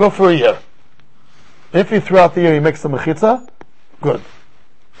 that he could go for a year. If he throughout the year he makes the mechitza, good.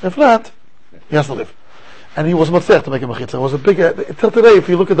 If not, he has to leave. And he was matzeh to make a mechitza. It was a big, till today, if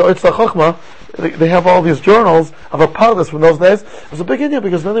you look at the Oitzah Chochmah, they have all these journals of a pardas from those days. It was a big idea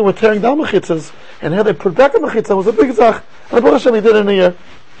because then they were tearing down mechitzas, and here they put back a mechitza. It was a big zach. And Baruch Hashem, he did it in a year.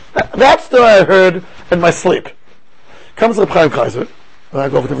 That story I heard in my sleep. Comes Reb Chaim Kaiser, and I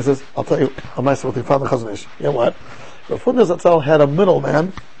go over to him and says, I'll tell you, I'm nice with your father Chazon Ish. You know what? Rav Hutner Zatzal had a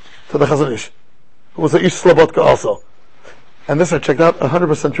middleman to the Chazon Ish, who was the Ish Slabotka also. And this I checked out,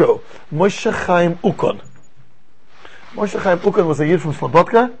 100% true. Moshe Chaim Ukon. Moshe Chaim Ukon was a Yid from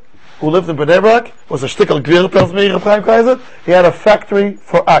Slabotka, who lived in Bnei Brak, was a shtickle gvir, tells me Reb Chaim Kaiser. He had a factory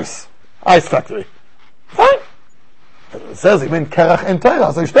for ice factory. Fine. It says he meant Kerach in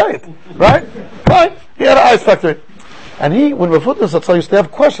Torah, so he stayed. Right? Fine. He had an ice factory. And when Rav Hutner Zatzal used to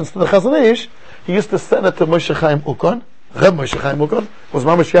have questions to the Chazon Ish, he used to send it to Moshe Chaim Ukon. Reb Moshe Chaim Ukon was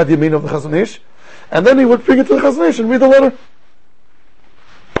Mamash Yad Yamin of the Chazon Ish. And then he would bring it to the Chazon Ish and read the letter.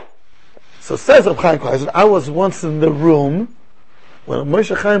 So says Reb Chaim Kaiser, I was once in the room when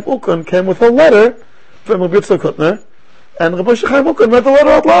Moshe Chaim Ukon came with a letter from Reb Yitzchak Hutner, and Reb Moshe Chaim Ukon read the letter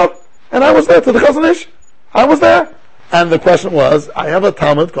out loud. And I was there to the Chazon Ish. I was there. And the question was, I have a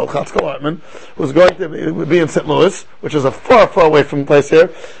Talmud called Chatzkel Hartman, who's going to be in St. Louis, which is a far, far away from the place here,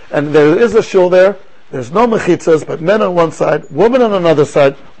 and there is a shul there. There's no mechitzas, but men on one side, women on another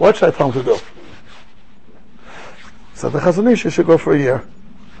side. What should I tell him to do? So the Chazon Ish, you should go for a year.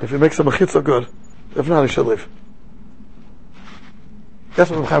 If he makes a mechitza, good. If not, he should leave.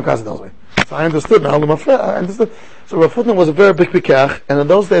 That's what Chaim Kaiser tells me. So I understood now. I understood. So Rav Hutner was a very big pikach, and in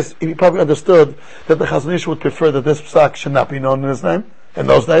those days he probably understood that the Chazon Ish would prefer that this psak should not be known in his name. In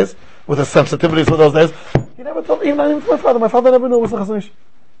those days, with the sensitivities of those days, he never told, even to my father. My father never knew it was the Chazon Ish.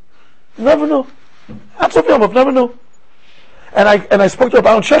 He never knew. Absolutely, never knew. And I spoke to Rabbi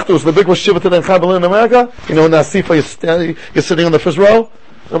Aaron Shechter, who's the big Rosh Yeshiva today in Chai in America. You know, in Nesiv, you're sitting on the first row.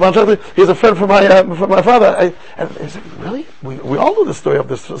 Rabbi Aaron Shechter, he's a friend from my father. And he said, really? We all know the story of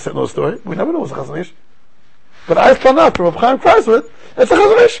this story. We never knew it was a Chazon Ish. But I found out from Reb Chaim Kaiser, it's a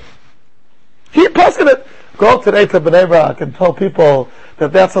Chazon Ish. He paskin it. Go today to Bnei Brak and tell people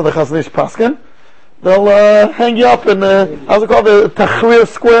that that's how the Chazon Ish paskin. They'll hang you up in how's it called, the Tahrir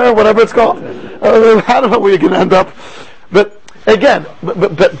Square, whatever it's called. I don't know where you're going to end up. But again,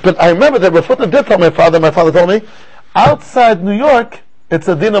 but I remember that Rav Hutner did tell my father told me, outside New York, it's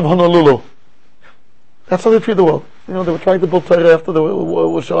a din of Honolulu. That's how they treat the world. You know, they were trying to build Torah after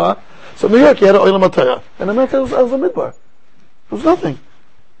the Shoah. So in New York, you had an Olom HaTorah. And in America, it was a midbar. It was nothing.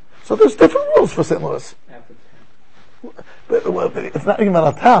 So there's different rules for St. Louis. But it's not even out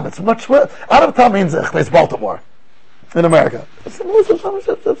of town. It's much worse. Out of town means it's Baltimore in America. St. Louis is a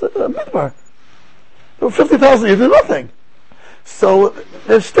midbar. There were 50,000, you do nothing. So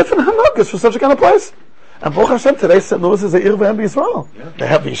there's different hanagas for such a kind of place. And Baruch Hashem, today St. Louis is a Ir V'Em B'Yisrael. They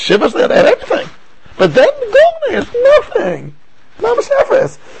have these shivas, they have everything. But then there's nothing. No,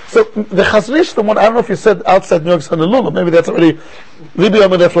 so the Chazon Ish, the one, I don't know if you said outside New York's Honolulu, maybe that's already Libi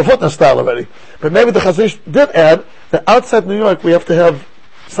Amedef Lafotna style already. But maybe the Chazon Ish did add that outside New York we have to have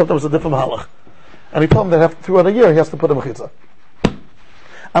sometimes a different halach. And he told him that throughout a year he has to put a mechitza.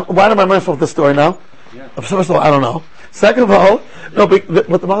 Why am I mindful of this story now? Yeah. First of all, I don't know. Second of all, no, but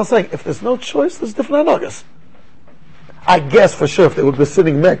what the Maharal is saying, if there's no choice, there's different halagas. I guess for sure if they would be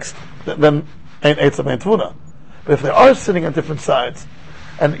sitting mixed, then ain't Eitzah Mein Tvuna. But if they are sitting on different sides,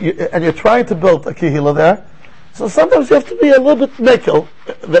 and you're trying to build a kihila there, so sometimes you have to be a little bit mekel,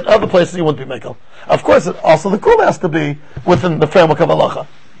 that other places you wouldn't be mekel. Of course, also the kula has to be within the framework of halacha.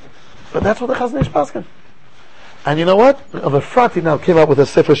 But that's what the Chazon Ish paskin. And you know what? The Frati now came out with a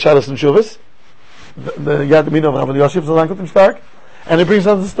Sefer Shadas and Shuvas, the Yad Yamin of Rabbi Yosef Zalankutim Stark, and he brings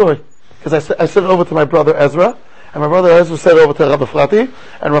out the story. Because I sent it over to my brother Ezra, and my brother Ezra said over to Rabbi Frati,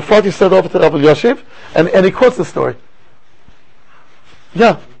 and Rabbi Frati said over to Rabbi Yosef, and he quotes the story.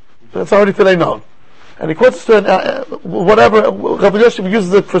 Yeah, that's already today known. And he quotes the story, whatever, Rabbi Yosef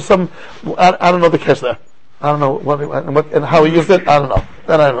uses it for some, I don't know the case there. I don't know what and how he used it, I don't know.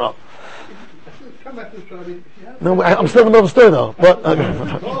 Then I don't know. No, I'm still in the story though. What?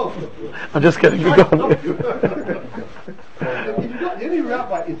 I'm just kidding. Keep going. The only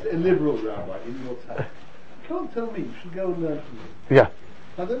rabbi is a liberal rabbi in your town. You can't tell me you should go and learn from him. Yeah.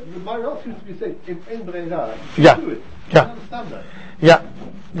 Now, my relatives used to be saying, in Breira, yeah. do it. Yeah. I understand that. Yeah.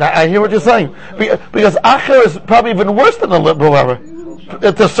 Now, I hear what you're saying. Because Acher is probably even worse than a liberal rabbi.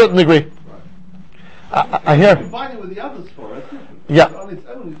 To a certain degree. I hear. Combining with the others for it. Yeah.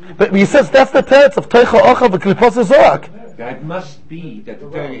 But he says that's the teretz of Teicha Ocha v'Klipos Zorak. That must be that the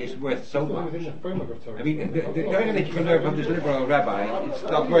Torah is worth so much. Within the framework of Torah. I mean, the Torah that you can learn from this liberal rabbi, it's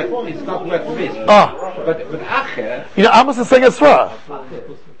not worth the risk. But Acher, Amos is saying it's Torah.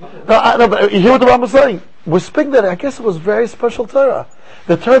 No, but you hear what the Rambam is saying? We're speaking that I guess it was very special Torah.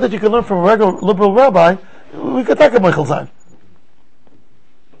 The Torah that you can learn from a regular liberal rabbi, we could take a Michael time.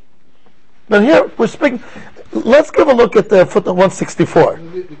 But here we're speaking. Let's give a look at the footnote 164.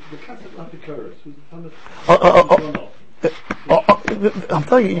 The concept of the chorus was I'm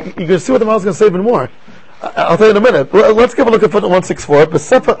telling you, you're going to see what the Maharal is going to say even more. I'll tell you in a minute. Let's give a look at footnote 164.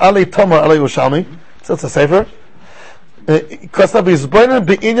 Sefer Ali Tomar Ali Yerushalmi. So it's a Sefer. כוסה והסבוינן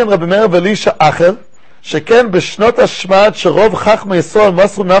בעניין רבי מאיר ואלישע אחר, שכן בשנות השמד שרוב חכמי ישראל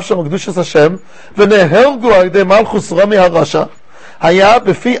מסרו נפשם וקדושת השם, ונהרגו על ידי מלכוס רומי הרשע, היה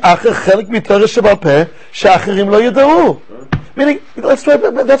בפי אחר חלק מתורה שבעל פה, שאחרים לא ידעו. Meaning, that's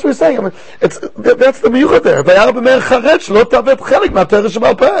what he's saying. I mean, that's the מיוחד there. והיה רבי מאיר חרד שלא תאבד חלק מהתורה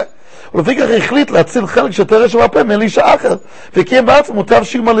שבעל פה. ולפיכך החליט להציל חלק של תורה שבעל פה מאלישע אחר, וקיים בעצם מוטב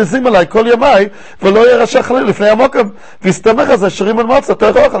שיהיו מלזים עליי כל ימיי, ולא יהיה רשע חליל לפני המוקם, והסתמך על זה שרים על מצה,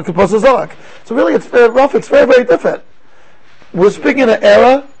 תורה אוכל כפוס הזורק. So really it's very rough, it's very, very different. We're speaking in an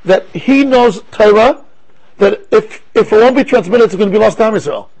era that he knows Torah, that if it won't be transmitted, it's going to be lost to Am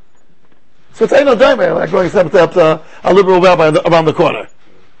Yisrael. So it's ain't no daimah, like going to a liberal rabbi around the corner.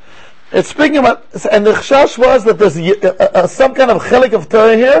 It's speaking about, and the chashash was that there's some kind of chelik of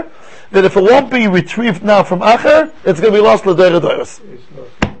Torah here, that if it won't be retrieved now from Acher, it's going to be lost to the Doros. It's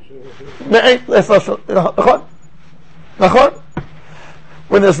not.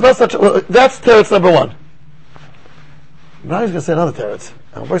 When there's no such, that's teretz number one. Now he's going to say another teretz.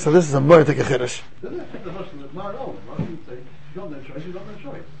 And first of all, this is a more take a chiddush.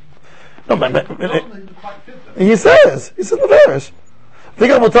 No, he says Mefarish.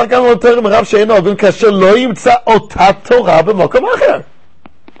 think I'm talking about Torah Merav She'eino Agun Kasher Lo Yimtza Otat Torah B'Mokom Acher.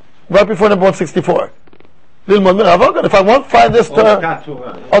 Right before number 164. Lilmod Merav Agun. If I want to find this Torah,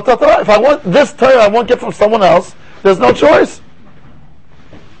 Otat Torah. If I want this Torah, I won't get from someone else. There's no choice.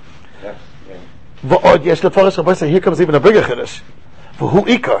 V'od yesh lefarish Rabbi say, here comes even a bigger chiddush. V'hu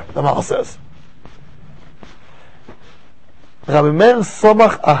ikar, the Maharal says. Rabbi Meir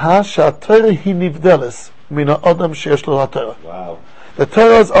somach aha she'atorah hi nivdeles min ha'odam sheyesh lo ha'torah. Wow. The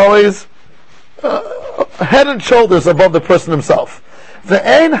Torah is always head and shoulders above the person himself.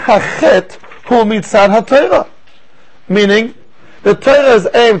 Ve'ein hachet hu mitzad ha'torah. Meaning, the Torah is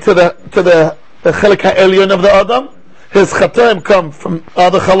aimed to the chelik ha'elyon of the Adam. His chatoim come from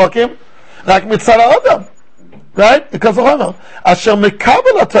other chalakim. Like mitzad ha'adam. Right? It comes from Olom. Asher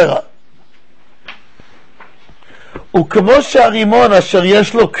mekabel ha'torah. וכמו שהרימון אשר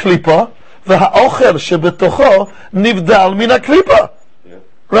יש לו קליפה והאוכל שבתוכו נבדל מן הקליפה.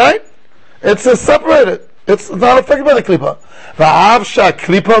 Right? It's separated. It's not affected by the klipa. והאב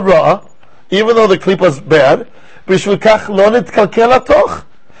שהקליפה רע, even though the klipa is bad, בשביל כך לא נתקלקל התוך,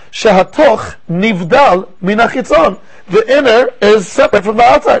 שהתוך נבדל מן החיצון. The inner is separate from the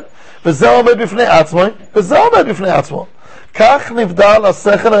outside. וזה עומד בפני עצמו, וזה עומד בפני עצמו. כך נבדל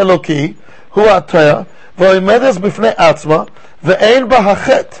השכל האלוקי, הוא התורה, ועומדת בפני עצמה, ואין בה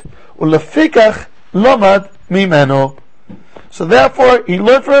החטא, ולפיכך לומד ממנו. So therefore, he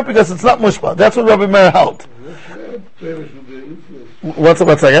learned from it because it's not mushba. That's what Rabbi Meir held. What's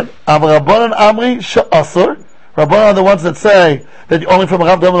again? Rabbanan Amri she'asur. Rabbanan are the ones that say that only from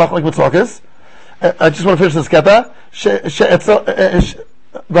Rav Dom Lach like Mitzvokis. I just want to finish this kata.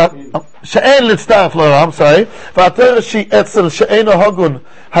 שאין להצטרף לעולם, והתורה שהיא אצל שאינו הגון,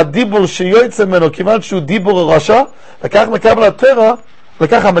 הדיבור שיוצא ממנו, כיוון שהוא דיבור רשע, לכך מקבל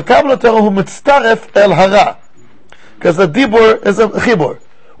התורה הוא מצטרף אל הרע. Because the dibur is a chibur.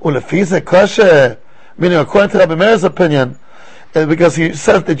 ולפי זה קשה, meaning according to Rabbi Meir's opinion, because he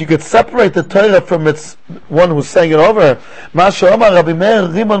says that you could separate the Torah from its one who's saying it over. מה שאומר רבי מאיר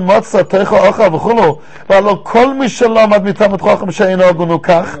רימון מוצא תוכה אוכל וכולו, והלא כל מי שלא עמד מתלמוד חכם שאינו הגון הוא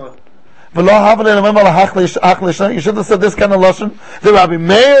כך, ולא הבה ללמד על החלישה. You should have said this kind of lashon. The Rabbi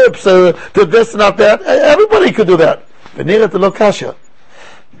Meir did this not that. Everybody could do that. ונראה את לא קשה.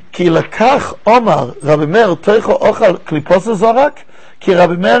 כי לקח אומר רבי מאיר תוכה אוכל קליפוס זרק, כי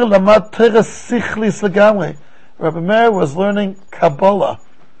רבי מאיר למד תורה שכליס לגמרי. Rabbi Meir was learning Kabbalah.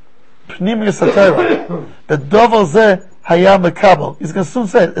 Pnimius HaTorah. The Dover Zeh Haya Mekabel. He's going to soon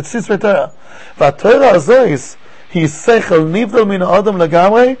say it. It's Sisrei Torah. VaTorah Azois, he's Seichel Nivdel Min Adam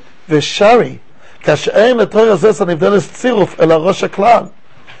Lagamrei V'Shari. Kashe'en LeTorah Azois HaNivdelis Tziruf El HaRosh HaKlal.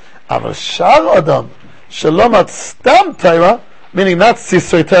 Aval Shar Adam Shelomat Stam Torah, meaning not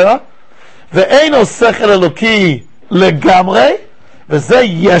Sisrei Torah, Ve'eino Seichel Eloki Legamrei, וזה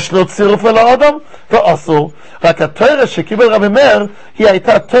יש לו צירוף אל האדם, ואסור. רק התורה שקיבל רבי מאיר, היא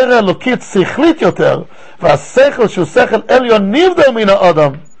הייתה תורה אלוקית שכלית יותר, והשכל שהוא שכל עליון נבדל מן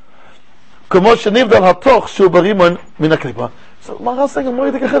האדם, כמו שנבדל התוך שהוא ברימון מן הקליפה. So, Maharal saying, more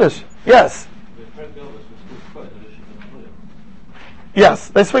the Chiddush. Yes. Yes,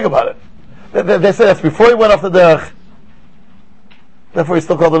 they speak about it. They say that's before he went off the derech. Therefore he's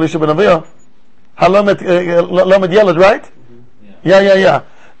still called Elisha ben Aviyah. Halamed Yeled, right? Yeah.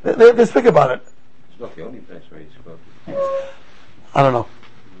 They speak about it. It's not the only place where he's spoken. I don't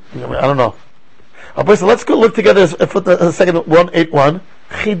know. So let's go look together for the second 181.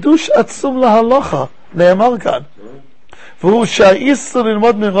 Chidush atzum lahalacha ne'emar kan. והוא שהאיסור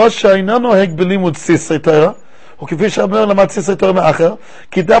ללמוד מראש שאינו נוהג בלימוד סיסרי תורה, וכפי שאומר למד סיסרי תורה מאחר,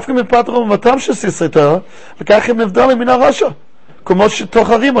 כי דווקא מפאת רוממתם של סיסרי תורה, וכך הם נבדלים מן הרשע, כמו שתוך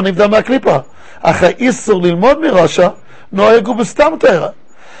הרימון נבדל מהקליפה. אך האיסור ללמוד מרשע נוהג הוא בסתם תורה,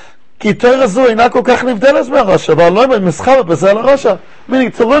 כי תורה זו אינה כל כך נבדלת מהרשע, אבל לא מסחרת בזה על הרשע.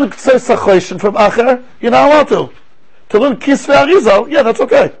 Meaning, to learn Ksei Sachoshen from Acher, you're not allowed to. To learn Kisvei Arizal, yeah, that's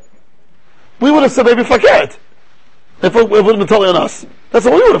okay. We would have said maybe forget. If it wouldn't have been totally on us. That's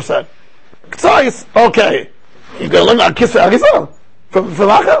what we would have said. K'tzais, okay. You're going to learn on Kisvei Arizal from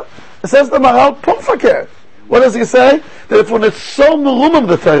Acher? It says the Maharal, Pumfakir. What does he say? That if when it's so merumim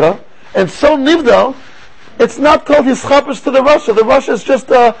the Torah, and so nivdal, it's not called Yischapish to the Russia. The Russia is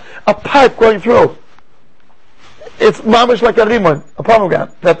just a pipe going through. It's mamish like a rimon, a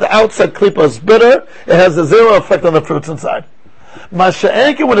pomegranate. That the outside klipa is bitter, it has a zero effect on the fruits inside.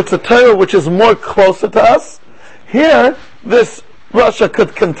 Masha'enki, when it's a Torah which is more closer to us, here, this Russia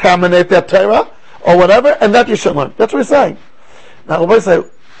could contaminate that Torah, or whatever, and that you should learn. That's what he's saying. Now, I say,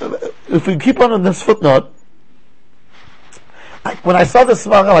 if we keep on this footnote, when I saw this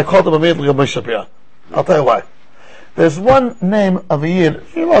Maharal, I called him immediately Rabbi Shapira. I'll tell you why. There's one name of a Yid,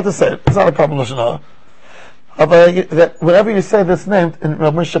 you're allowed to say it, it's not a problem, that whenever you say this name in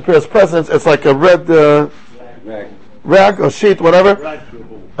Rabbi Shapira's presence, it's like a red rag or sheet, whatever.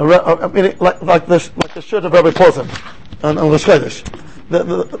 Like the shirt of Rabbi Posen on Rosh Chodesh. The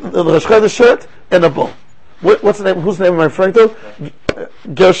Rosh Chodesh shirt and a bull. What's the name? Whose name am I referring to?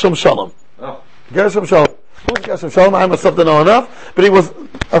 Gershom Shalom. Oh. Gershom Shalom. Who's Gershom Shalom? I must have to know enough, but he was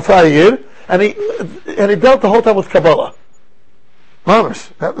a Friday Yid, and he dealt the whole time with Kabbalah.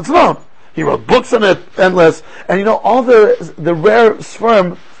 Mamish. It's known. He wrote books on it, endless, and all the rare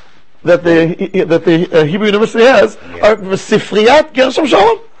sperm that the Hebrew University has are Sifriyat Gershom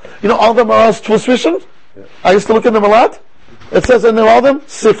Shalom. All the Maharal's transmissions. I used to look at them a lot. It says in all of them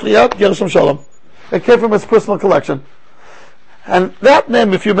Sifriyat Gershom Shalom. It came from his personal collection. And that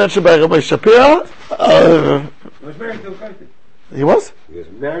name, if you mentioned by Rabbi Shapira, he was married to a Goiter. He was? He was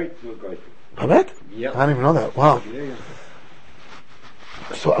married to a Goiter. Babette? Yeah. I didn't even know that. Wow. Yeah.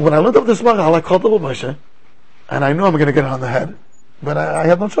 So when I looked up this Maharal, I called the Moshe, and I knew I'm going to get it on the head, but I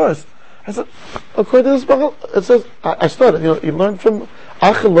had no choice. I said, according to this Maharal, it says, I started, he learned from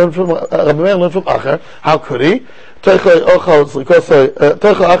Acher, Rabbi Meir learned from Acher. How could he?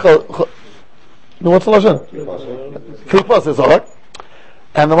 What's the Lashon? Klipas is all.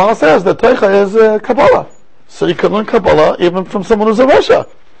 And the Maharal says that Teicha is Kabbalah. So you can learn Kabbalah even from someone who's a Russia.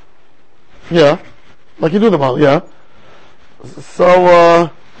 Yeah. Like you do the Maharal, yeah. So,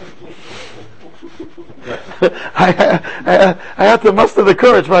 I had to muster the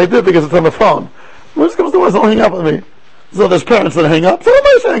courage, but I did because it's on the phone. Worst comes to worst, don't hang up on me. So there's parents that hang up, so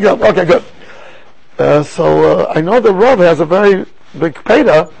nobody's hang up. Okay, good. So I know the Rav has a very big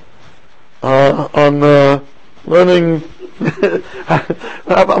payda on learning.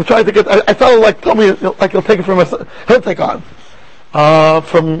 I'm trying to get. I felt like told me like he'll take it from us. He'll take on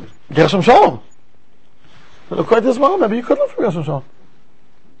from Gershom Shalom. But according to this Maharal, maybe you could learn from Gershom Shalom.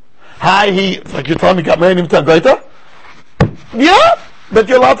 Like you told me, got married to a Goiter? Yeah, but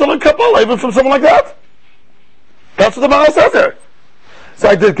you're allowed to learn Kabbalah even from someone like that. That's what the Maharal says there. So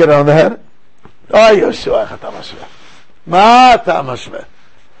I did get it on the head. Oh, Yeshua,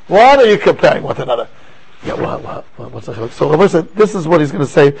 what are you comparing one to another? Yeah, what's that? So Rabbi said, this is what he's going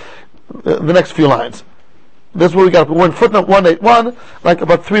to say the next few lines. This is what we got. We're in footnote 181, like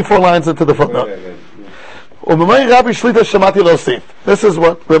about 3-4 lines into the footnote. This is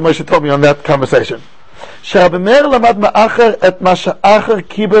what Rabbi Moshe told me on that conversation. Rabbi Meir lamad ma'acher et ma she'acher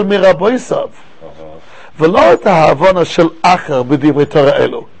kibel mirabo Yisav, v'lo et ha'havona shel acher b'divrei Torah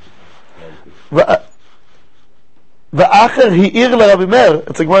elu. V'acher hi'ir leRabbi Meir,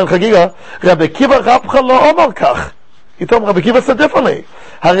 it's a Gemara in Chagiga, Rabbi Kiva Rabcha lo omar kach. He told him, Rabbi Kiva said differently.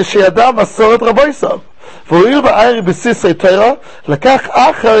 Hari sheyada masoret Rabbi Yisav. והואיל בעיר בסיסי תורה, לקח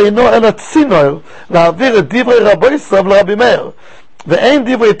אחר אינו אלא צינור להעביר את דברי רבי יסב לרבי מאיר. ואין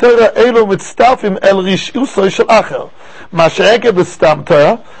דברי תורה אלו מצטרפים אל רשעוסו של אחר. מה שעקב בסתם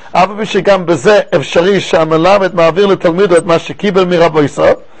תורה, אבל שגם בזה אפשרי שהמלמד מעביר לתלמידו את מה שקיבל מרבו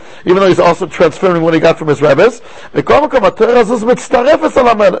ישראל, even though he's also transferring what he got from his rabbis. וכל מקום התורה הזו מצטרפת על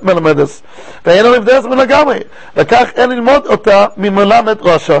המלמדס, ואין לו הבדל מן לגמרי, וכך אין ללמוד אותה ממלמד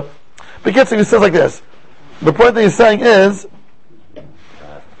רשע. בקיצור, he says like this. The point that he's saying is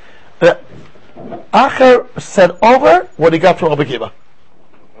that Acher said over what he got from Rabbi Akiva.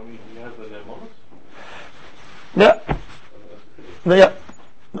 Yeah,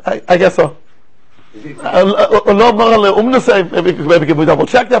 I guess so. Olom, Maharal, maybe we double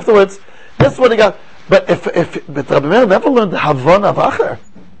checked afterwards. This is what he got. But but Rabbi Meir never learned the Havana of Acher.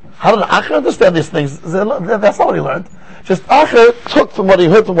 How did Acher understand these things? That's not what he learned. Just Acher took from what he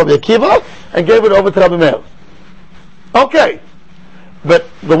heard from Rabbi Akiva and gave it over to Rabbi Meir. Okay. But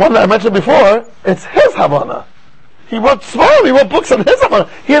the one that I mentioned before, it's his Havana. He wrote Svarim, he wrote books on his Havana.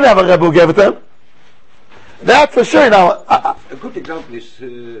 He didn't have a Rebbe who gave it to him. That for sure. Now, a good example is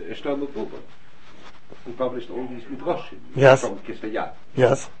Shlomo Gruber, who published all these midrashim yes. from Kisvayat.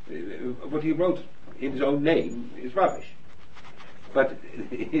 Yes. What he wrote in his own name is rubbish. But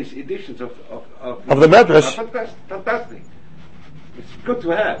his editions of the Medrash are fantastic. It's good to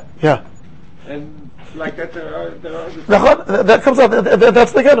have. Yeah. And like that, there are that comes out.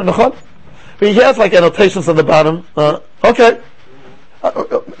 That's the good. He has like annotations on the bottom. Okay. When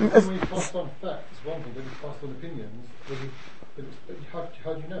he passed on facts, one thing, when he passed on opinions,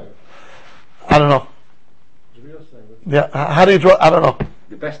 how do you know? I don't know. Yeah. How do you draw? I don't know.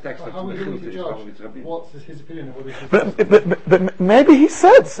 The best text of the judge. What's his opinion? What is his but maybe he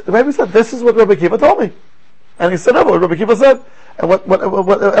said this is what Rabbi Akiva told me, and he said what Rabbi Akiva said. And what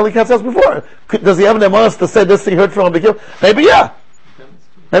Eli Katz asked before, does he have an emunah to say this he heard from Rabbi Akiva? Maybe yeah,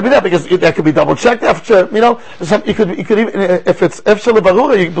 maybe that, because that could be double checked after, you could even, if it's efshel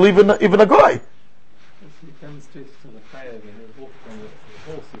lebarura, you believe in even a goy. He demonstrated on the fire again, he walked on the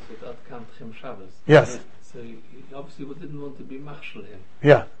horses without Kamtchem Shabbos. Yes. So he obviously didn't want to be machshel him.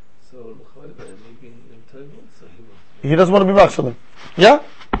 Yeah. So maybe in Torah also he doesn't want to be machshel him. Yeah.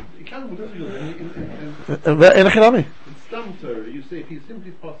 He can, whatever you in Stam Torah, you say if he's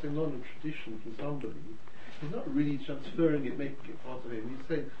simply passing on a tradition to somebody, he's not really transferring it, making it part of him. He's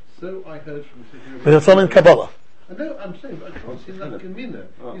saying, so I heard from Sefer. But it's all in Kabbalah. I know, I'm saying, but across in that Gemina,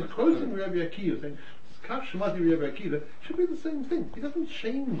 he's quoting Rabbi Akiva, saying, Kaf Shemati Rabbi Akiva should be the same thing. He doesn't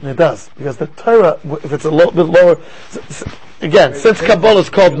change. It does, because the Torah, if it's a little bit lower, again, since Kabbalah is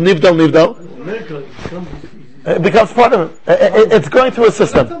called Nivdal, it becomes part of it. It's going through a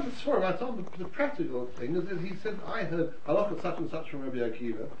system. That's on the practical thing. Is he said, I heard halacha such and such from Rabbi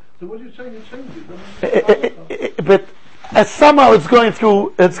Akiva. So what are you saying? It changes. But somehow it's going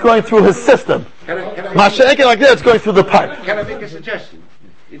through his system. Masha'eke like that, it's going through the pipe. Can I make a suggestion?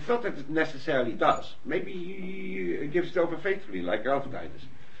 It's not that it necessarily does. Maybe he gives it over faithfully, like Alphabetizers.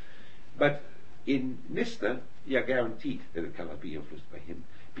 But in Nista, you are guaranteed that it cannot be influenced by him,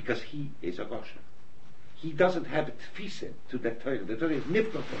 because he is a Rosh. He doesn't have a tfisa to that Torah. The Torah is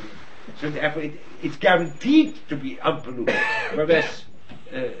nifka from him. So therefore it's guaranteed to be unpolluted. Whereas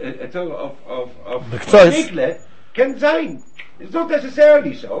a Torah of Nigle can sein. It's not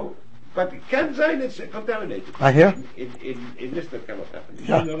necessarily so, but it can sein it's contaminated. I hear. In this that cannot happen.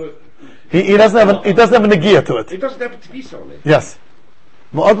 Yeah. He doesn't have a negia to it. It doesn't have a tfisa on it. Yes.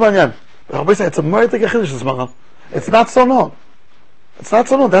 Ma'od manyan. Rabbi said it's a murder chiddush this Maharal. It's not so known. It's not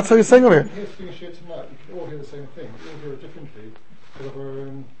so known. That's how he's saying over here. Here's things here tonight. We can all hear the same thing. We all hear it differently. We have our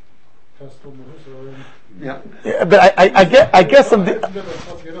own personal moves, our own. Yeah, but I guess on the.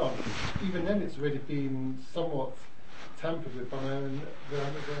 Even then, it's already been somewhat tampered with by my own.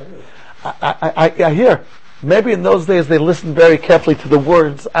 I hear. Maybe in those days they listened very carefully to the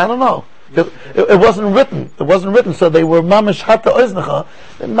words. I don't know. It wasn't written. It wasn't written, so they were mamish hata oiznecha,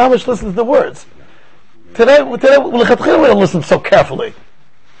 and mamish listened to the words. Today we don't listen so carefully.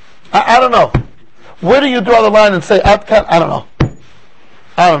 I don't know. Where do you draw the line and say Atkan? I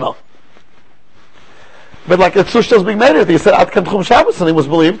don't know. But like the Tzushta's being made, he said Atkan Tchum Shabbos, and he was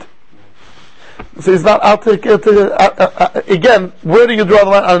believed. So he's not out to again. Where do you draw the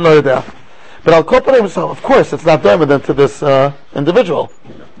line? I don't know there. But Al Kopanim, so of course it's not Derma then to this individual.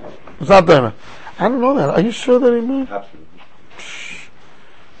 It's not Derma. I don't know that. Are you sure that he moved? Absolutely.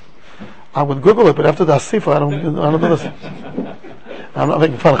 I would Google it, but after the Asifa, I don't do this. I'm not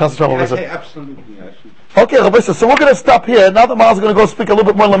making fun of Chas V'Shalom. I say absolutely. Okay, Rabbi, so we're going to stop here. Now that Mahal's going to go speak a little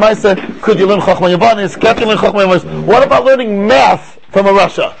bit more Lamaisa, could you learn Chachma Yavanis? Can't you learn Chachma Yavanis? What about learning math from a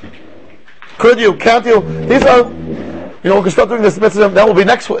Russia? Could you? Can't you? These are, we're going to start doing this mitzvah. That will be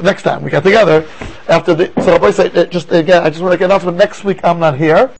next time we get together. after the, so Rabbi say, just again, I just want to get announcement, next week I'm not here.